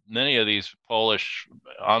many of these Polish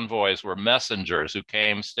envoys were messengers who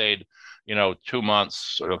came, stayed, 2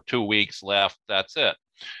 months, sort of 2 weeks, left, that's it.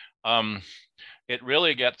 It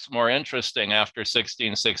really gets more interesting after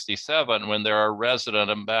 1667 when there are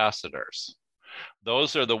resident ambassadors.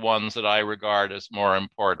 Those are the ones that I regard as more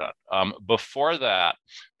important. Before that,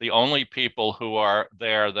 the only people who are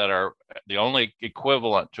there that are the only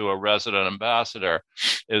equivalent to a resident ambassador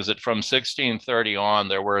is that from 1630 on,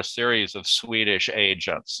 there were a series of Swedish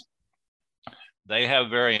agents. They have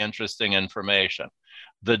very interesting information.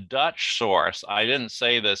 The Dutch source, I didn't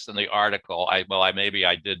say this in the article. Maybe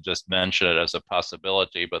I did just mention it as a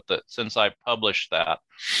possibility, but since I published that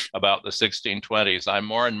about the 1620s, I'm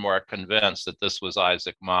more and more convinced that this was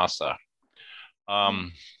Isaac Massa,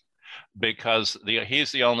 because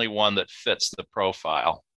he's the only one that fits the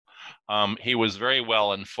profile. He was very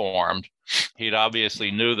well informed. He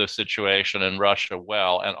obviously knew the situation in Russia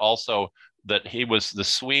well, and also that the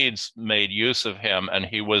Swedes made use of him, and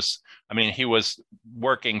he was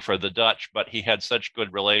working for the Dutch, but he had such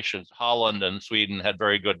good relations. Holland and Sweden had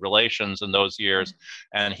very good relations in those years,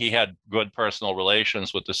 and he had good personal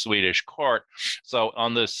relations with the Swedish court. So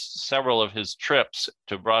on several of his trips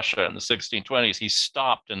to Russia in the 1620s, he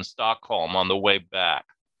stopped in Stockholm on the way back.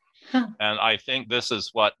 And I think this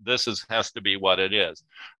has to be what it is.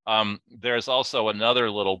 There's also another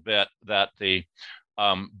little bit that the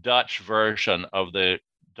Dutch version of the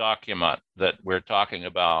document that we're talking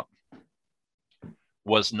about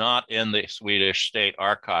was not in the Swedish State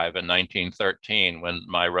Archive in 1913 when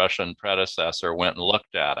my Russian predecessor went and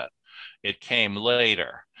looked at it. It came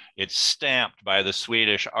later. It's stamped by the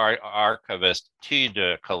Swedish archivist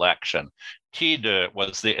Tidö collection. Tidö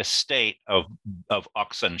was the estate of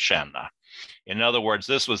Oxenstierna. In other words,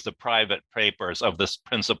 this was the private papers of this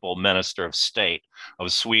principal minister of state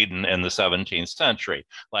of Sweden in the 17th century.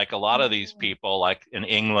 Like a lot of these people, like in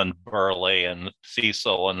England, Burleigh and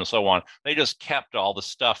Cecil and so on, they just kept all the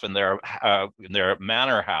stuff in their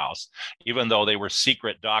manor house, even though they were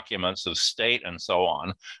secret documents of state and so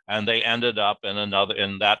on. And they ended up in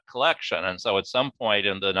that collection. And so at some point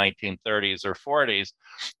in the 1930s or 40s,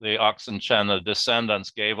 the Oxenstierna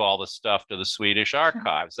descendants gave all the stuff to the Swedish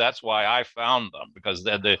archives. That's why I found them, because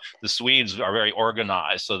the Swedes are very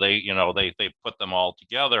organized. So they put them all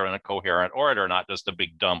together in a coherent order, not just a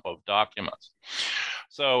big dump of documents.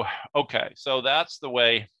 So, okay, so that's the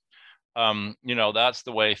way, that's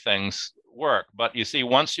the way things work. But you see,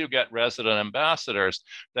 once you get resident ambassadors,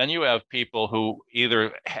 then you have people who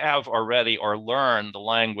either have already or learn the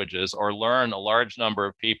languages or learn a large number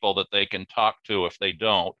of people that they can talk to if they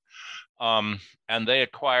don't. And they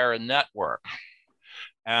acquire a network.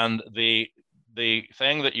 And the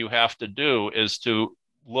thing that you have to do is to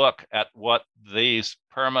look at what these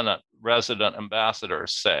permanent resident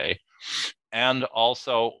ambassadors say, and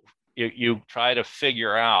also you try to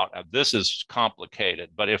figure out, this is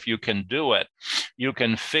complicated, but if you can do it, you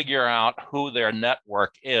can figure out who their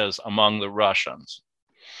network is among the Russians.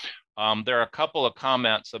 There are a couple of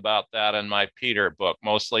comments about that in my Peter book,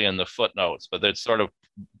 mostly in the footnotes, but it's sort of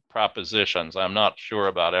propositions. I'm not sure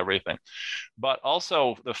about everything. But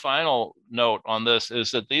also the final note on this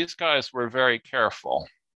is that these guys were very careful.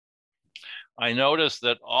 I noticed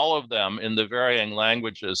that all of them in the varying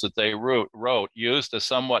languages that they wrote used a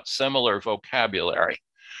somewhat similar vocabulary.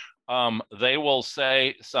 They will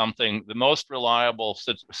say something, the most reliable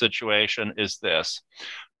situation is this: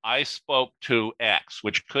 I spoke to X,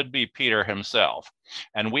 which could be Peter himself,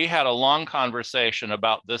 and we had a long conversation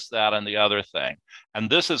about this, that, and the other thing, and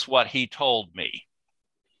this is what he told me.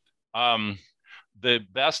 the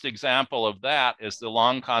best example of that is the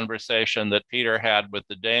long conversation that Peter had with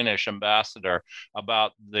the Danish ambassador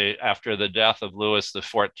about after the death of Louis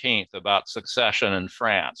XIV about succession in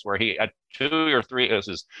France, where he at 2 or 3, this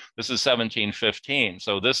is 1715.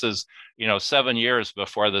 So this is, 7 years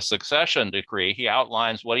before the succession decree. He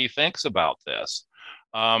outlines what he thinks about this.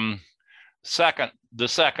 The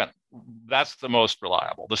second, that's the most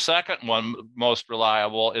reliable. The second one, most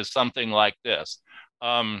reliable, is something like this.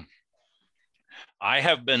 I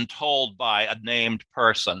have been told by a named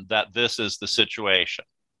person that this is the situation.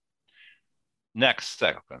 Next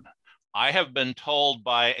second, I have been told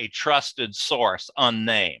by a trusted source,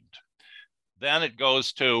 unnamed. Then it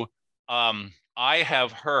goes to, I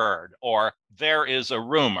have heard, or there is a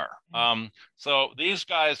rumor. So these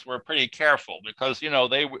guys were pretty careful because,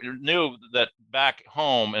 they knew that back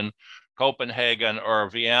home in Copenhagen or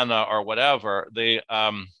Vienna or whatever, the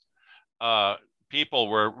people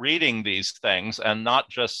were reading these things and not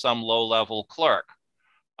just some low-level clerk.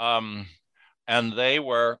 And they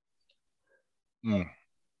were,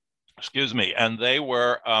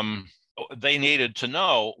 they needed to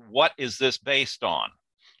know, what is this based on?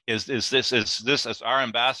 Is this, is our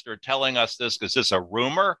ambassador telling us this? Is this a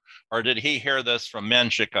rumor, or did he hear this from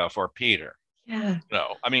Menshikov or Peter? Yeah.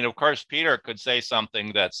 No, I mean, of course, Peter could say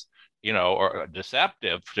something that's, or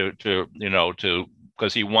deceptive to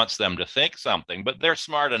because he wants them to think something, but they're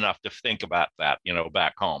smart enough to think about that,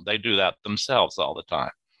 back home. They do that themselves all the time.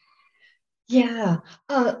 Yeah.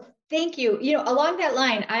 Thank you. Along that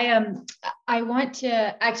line, I want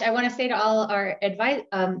to say to all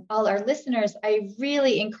our listeners, I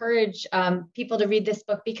really encourage people to read this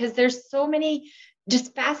book, because there's so many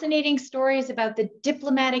just fascinating stories about the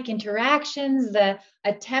diplomatic interactions, the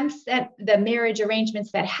attempts at the marriage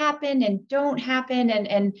arrangements that happen and don't happen,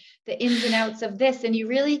 and the ins and outs of this. And you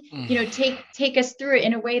really, take us through it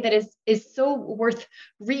in a way that is so worth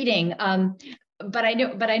reading. But I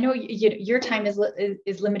know your time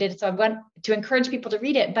is limited, so I want to encourage people to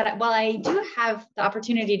read it. But while I do have the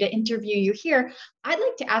opportunity to interview you here, I'd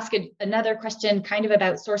like to ask another question, kind of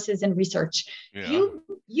about sources and research. Yeah.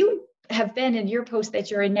 You have been in your post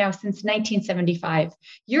that you're in now since 1975.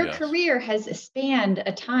 Your Yes. career has spanned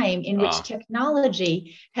a time in which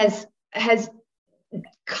technology has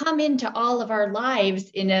come into all of our lives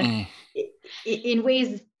in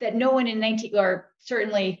ways that no one or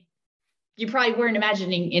certainly you probably weren't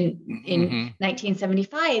imagining in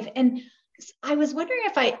 1975. And I was wondering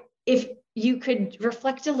if you could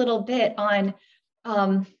reflect a little bit on,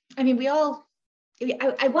 I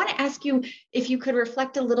want to ask you if you could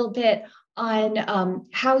reflect a little bit on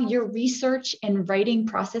how your research and writing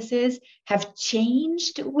processes have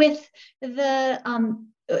changed with the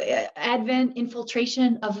advent,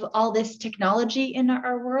 infiltration of all this technology in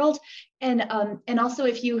our world, and also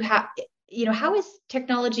if you have, how is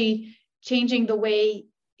technology changing the way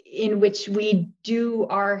in which we do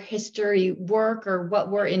our history work, or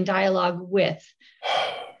what we're in dialogue with?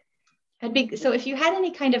 So if you had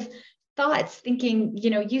any kind of thoughts, thinking,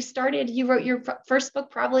 you wrote your first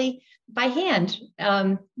book probably by hand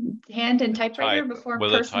and typewriter before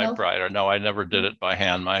with personal. a typewriter. No, I never did it by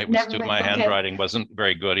hand. My handwriting wasn't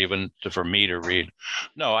very good even for me to read.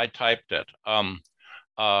 No, I typed it.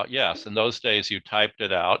 Yes, in those days you typed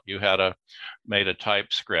it out. You made a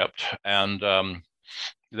type script, and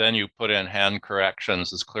then you put in hand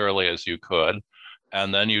corrections as clearly as you could,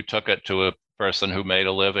 and then you took it to a person who made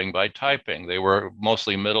a living by typing. They were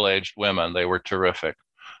mostly middle-aged women. They were terrific.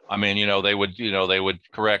 I mean, they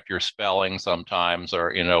would correct your spelling sometimes,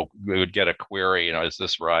 or we would get a query, is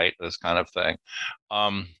this right? This kind of thing.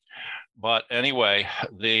 But anyway,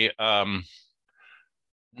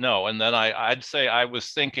 no, and then I'd say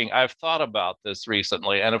I've thought about this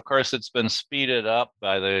recently, and of course it's been speeded up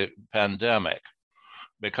by the pandemic,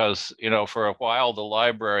 because, for a while the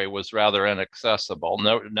library was rather inaccessible.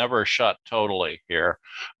 Never shut totally here,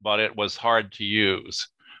 but it was hard to use.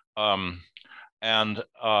 And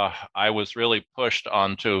I was really pushed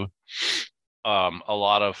onto a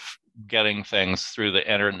lot of getting things through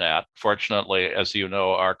the internet. Fortunately, as you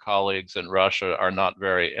know, our colleagues in Russia are not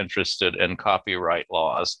very interested in copyright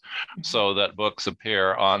laws, so that books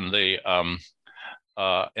appear on the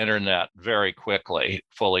internet very quickly,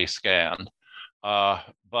 fully scanned.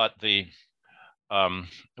 But the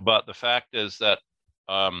fact is that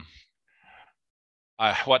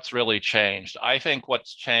what's really changed? I think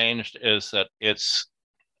what's changed is that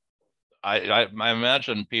I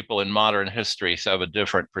imagine people in modern history have a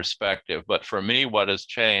different perspective, but for me, what has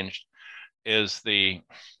changed is the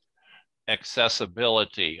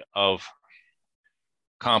accessibility of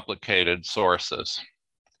complicated sources.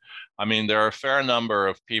 I mean, there are a fair number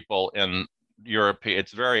of people in European,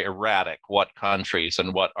 it's very erratic what countries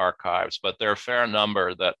and what archives, but there are a fair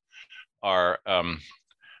number that are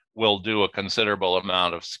will do a considerable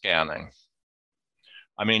amount of scanning.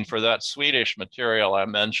 I mean, for that Swedish material I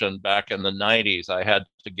mentioned back in the 90s, I had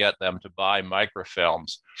to get them to buy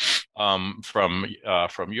microfilms from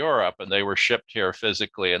Europe, and they were shipped here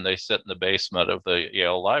physically, and they sit in the basement of the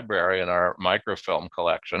Yale Library in our microfilm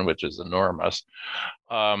collection, which is enormous.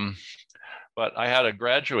 But I had a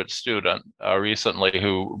graduate student recently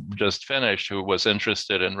who just finished, who was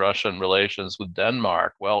interested in Russian relations with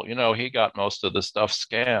Denmark. Well, you know, he got most of the stuff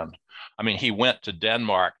scanned. I mean, he went to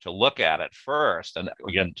Denmark to look at it first and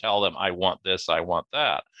again, tell them, I want this, I want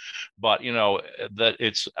that. But, you know,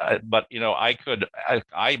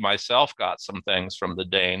 I myself got some things from the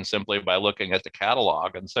Danes simply by looking at the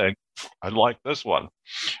catalog and saying, I'd like this one.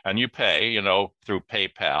 And you pay, you know, through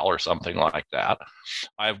PayPal or something like that.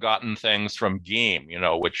 I've gotten things from Geim, you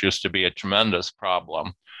know, which used to be a tremendous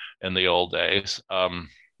problem in the old days.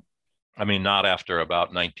 I mean, not after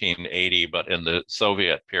about 1980, but in the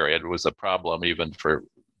Soviet period, it was a problem even for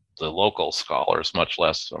the local scholars, much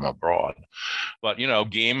less from abroad. But, you know,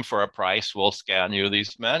 Geim for a price will scan you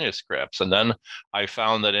these manuscripts. And then I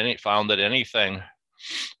found that anything,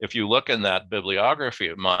 if you look in that bibliography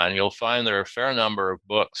of mine, you'll find there are a fair number of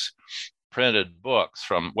books, printed books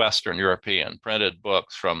from Western European, printed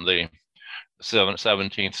books from the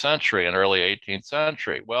 17th century and early 18th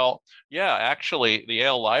century. Well, yeah, actually, the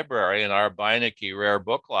Yale Library and our Beinecke Rare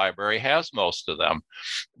Book Library has most of them.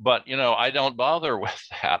 But, you know, I don't bother with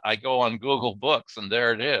that. I go on Google Books and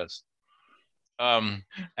there it is. And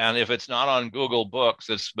if it's not on Google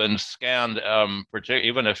Books, it's been scanned,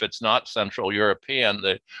 even if it's not Central European.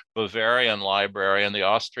 The Bavarian Library and the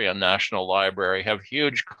Austrian National Library have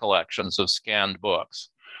huge collections of scanned books.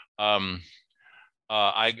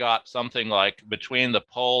 I got something like between the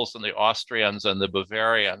Poles and the Austrians and the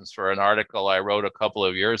Bavarians for an article I wrote a couple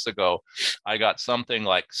of years ago. I got something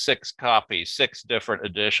like 6 different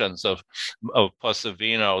editions of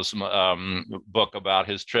Posavino's book about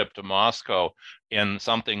his trip to Moscow in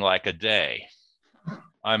something like a day.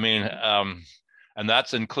 I mean, and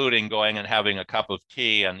that's including going and having a cup of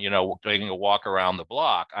tea and, you know, taking a walk around the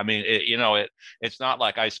block. I mean, it's not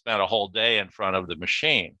like I spent a whole day in front of the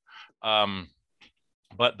machine.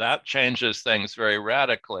 But that changes things very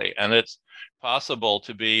radically, and it's possible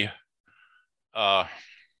to be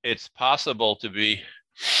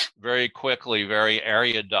very quickly very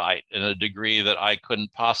erudite in a degree that I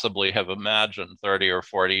couldn't possibly have imagined 30 or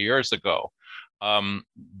 40 years ago.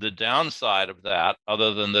 The downside of that,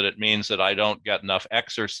 other than that it means that I don't get enough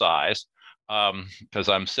exercise because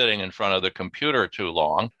I'm sitting in front of the computer too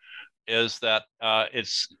long, is that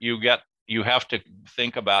you have to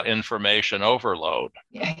think about information overload.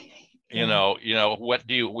 Yeah. You know,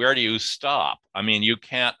 where do you stop? I mean, you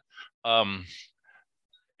can't,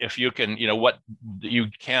 if you can, you know, you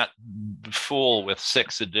can't fool with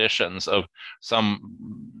 6 editions of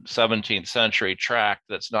some 17th century tract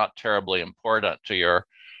that's not terribly important to your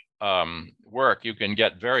work. You can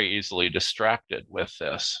get very easily distracted with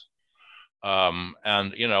this.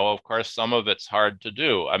 And, you know, of course, some of it's hard to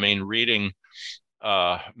do. I mean, reading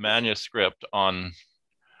manuscript on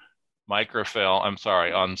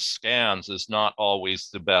on scans is not always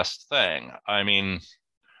the best thing. I mean,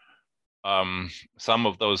 some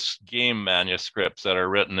of those Geim manuscripts that are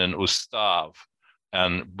written in Ustav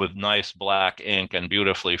and with nice black ink and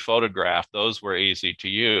beautifully photographed, those were easy to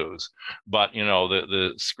use. But, you know,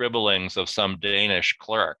 the scribblings of some Danish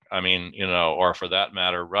clerk, I mean, you know, or for that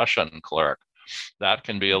matter, Russian clerk, that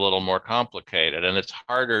can be a little more complicated, and it's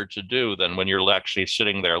harder to do than when you're actually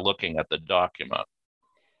sitting there looking at the document.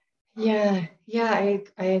 Yeah,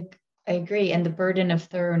 I agree. And the burden of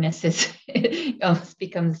thoroughness is almost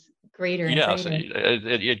becomes greater and yes, greater.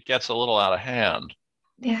 It gets a little out of hand.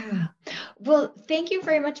 Yeah. Well, thank you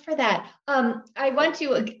very much for that. I want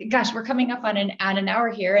to, gosh, we're coming up on an hour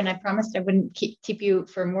here, and I promised I wouldn't keep you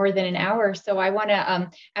for more than an hour. So I want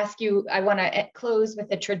to ask you, I want to close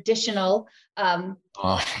with a traditional a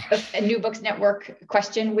New Books Network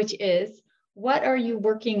question, which is, what are you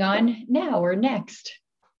working on now or next?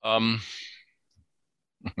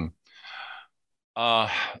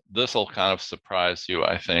 This will kind of surprise you,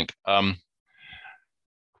 I think.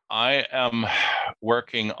 I am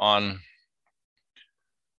working on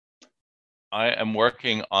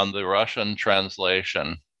the Russian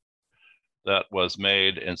translation that was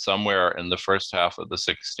made somewhere in the first half of the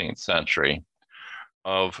 16th century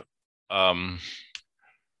of the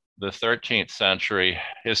 13th century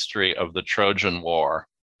history of the Trojan War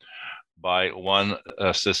by one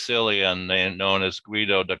Sicilian known as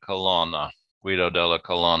Guido della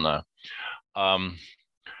Colonna.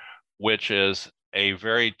 which is a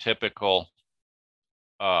very typical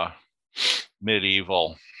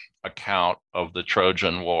medieval account of the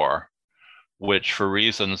Trojan War, which, for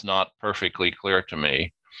reasons not perfectly clear to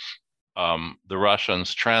me, the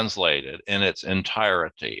Russians translated in its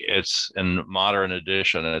entirety. It's in modern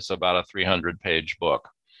edition, and it's about a 300-page book.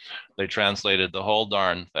 They translated the whole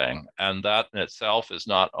darn thing, and that in itself is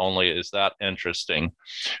not only is that interesting,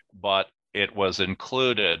 but it was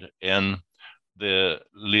included in the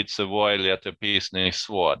Лицевой летописный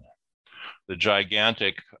свод, the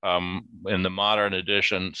gigantic, in the modern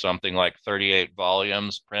edition, something like 38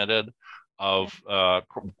 volumes printed of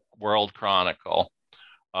World Chronicle,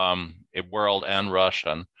 World and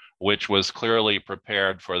Russian, which was clearly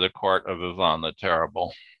prepared for the court of Ivan the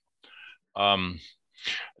Terrible.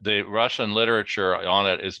 The Russian literature on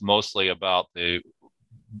it is mostly about the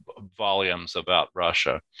volumes about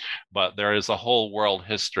Russia, but there is a whole world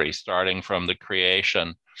history starting from the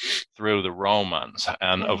creation through the Romans.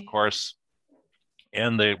 And of course,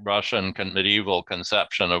 in the Russian medieval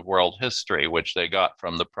conception of world history, which they got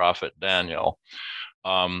from the prophet Daniel,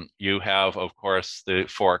 you have, of course, the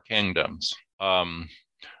four kingdoms.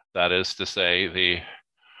 That is to say, the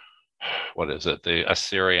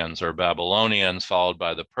Assyrians or Babylonians, followed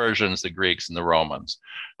by the Persians, the Greeks, and the Romans.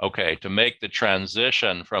 Okay, to make the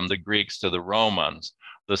transition from the Greeks to the Romans,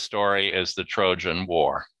 the story is the Trojan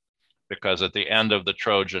War, because at the end of the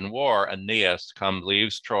Trojan War, Aeneas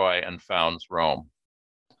leaves Troy and founds Rome.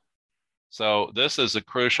 So this is a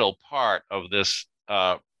crucial part of this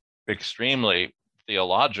extremely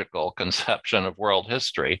theological conception of world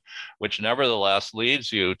history, which nevertheless led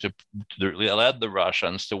the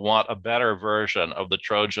Russians to want a better version of the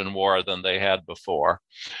Trojan War than they had before.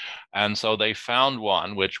 And so they found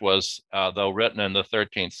one, which was, though written in the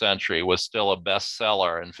 13th century, was still a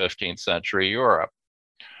bestseller in 15th century Europe.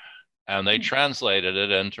 And they translated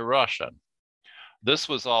it into Russian. This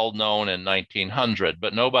was all known in 1900,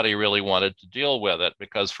 but nobody really wanted to deal with it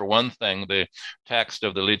because, for one thing, the text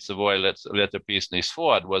of the Лицевой летописный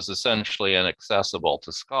свод was essentially inaccessible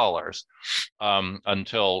to scholars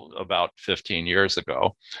until about 15 years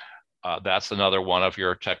ago. That's another one of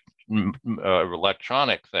your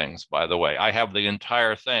electronic things, by the way. I have the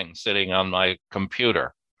entire thing sitting on my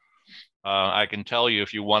computer. I can tell you,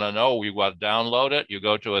 if you want to know, you want to download it, you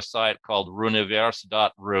go to a site called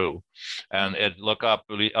runiverse.ru and look up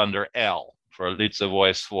under L for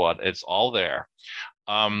Лицевой свод. It's all there.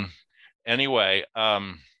 Anyway,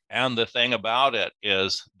 and the thing about it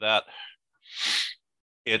is that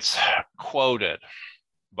it's quoted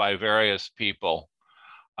by various people,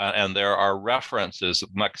 and there are references.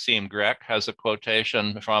 Maxime Grec has a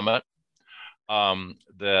quotation from it.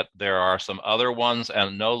 That there are some other ones,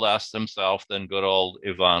 and no less himself than good old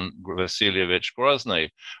Ivan Vasilievich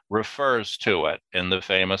Grozny refers to it in the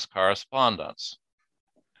famous correspondence.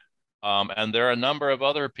 And there are a number of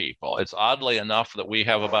other people. It's oddly enough that we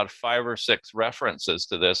have about 5 or 6 references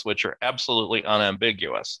to this, which are absolutely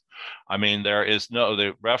unambiguous. I mean, there is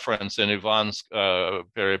the reference in Ivan's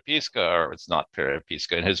Perepiska, or it's not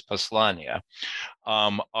Perepiska, in his Послания,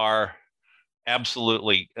 are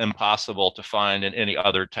absolutely impossible to find in any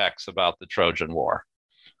other texts about the Trojan War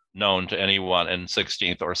known to anyone in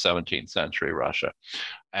 16th or 17th century Russia.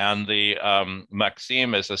 And the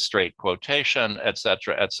Maxim is a straight quotation,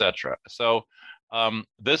 etc., etc. So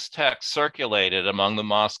this text circulated among the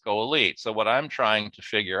Moscow elite. So what I'm trying to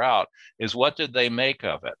figure out is, what did they make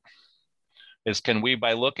of it? Can we,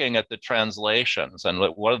 by looking at the translations and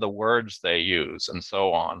what are the words they use and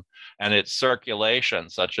so on, and its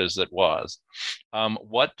circulation such as it was,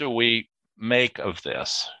 what do we make of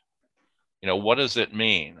this? What does it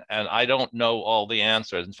mean? And I don't know all the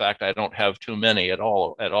answers. In fact, I don't have too many at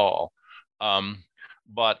all.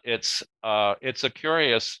 But it's a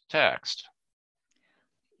curious text.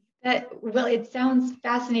 Well, it sounds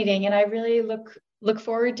fascinating, and I really look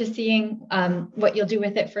forward to seeing what you'll do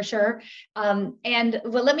with it for sure. And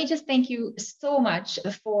well, let me just thank you so much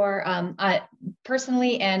for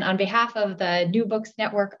personally and on behalf of the New Books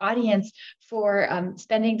Network audience for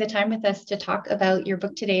spending the time with us to talk about your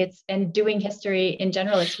book today. And doing history in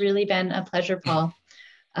general. It's really been a pleasure, Paul.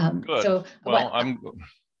 Good. So, well,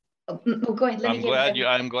 go ahead.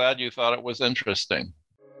 I'm glad you thought it was interesting.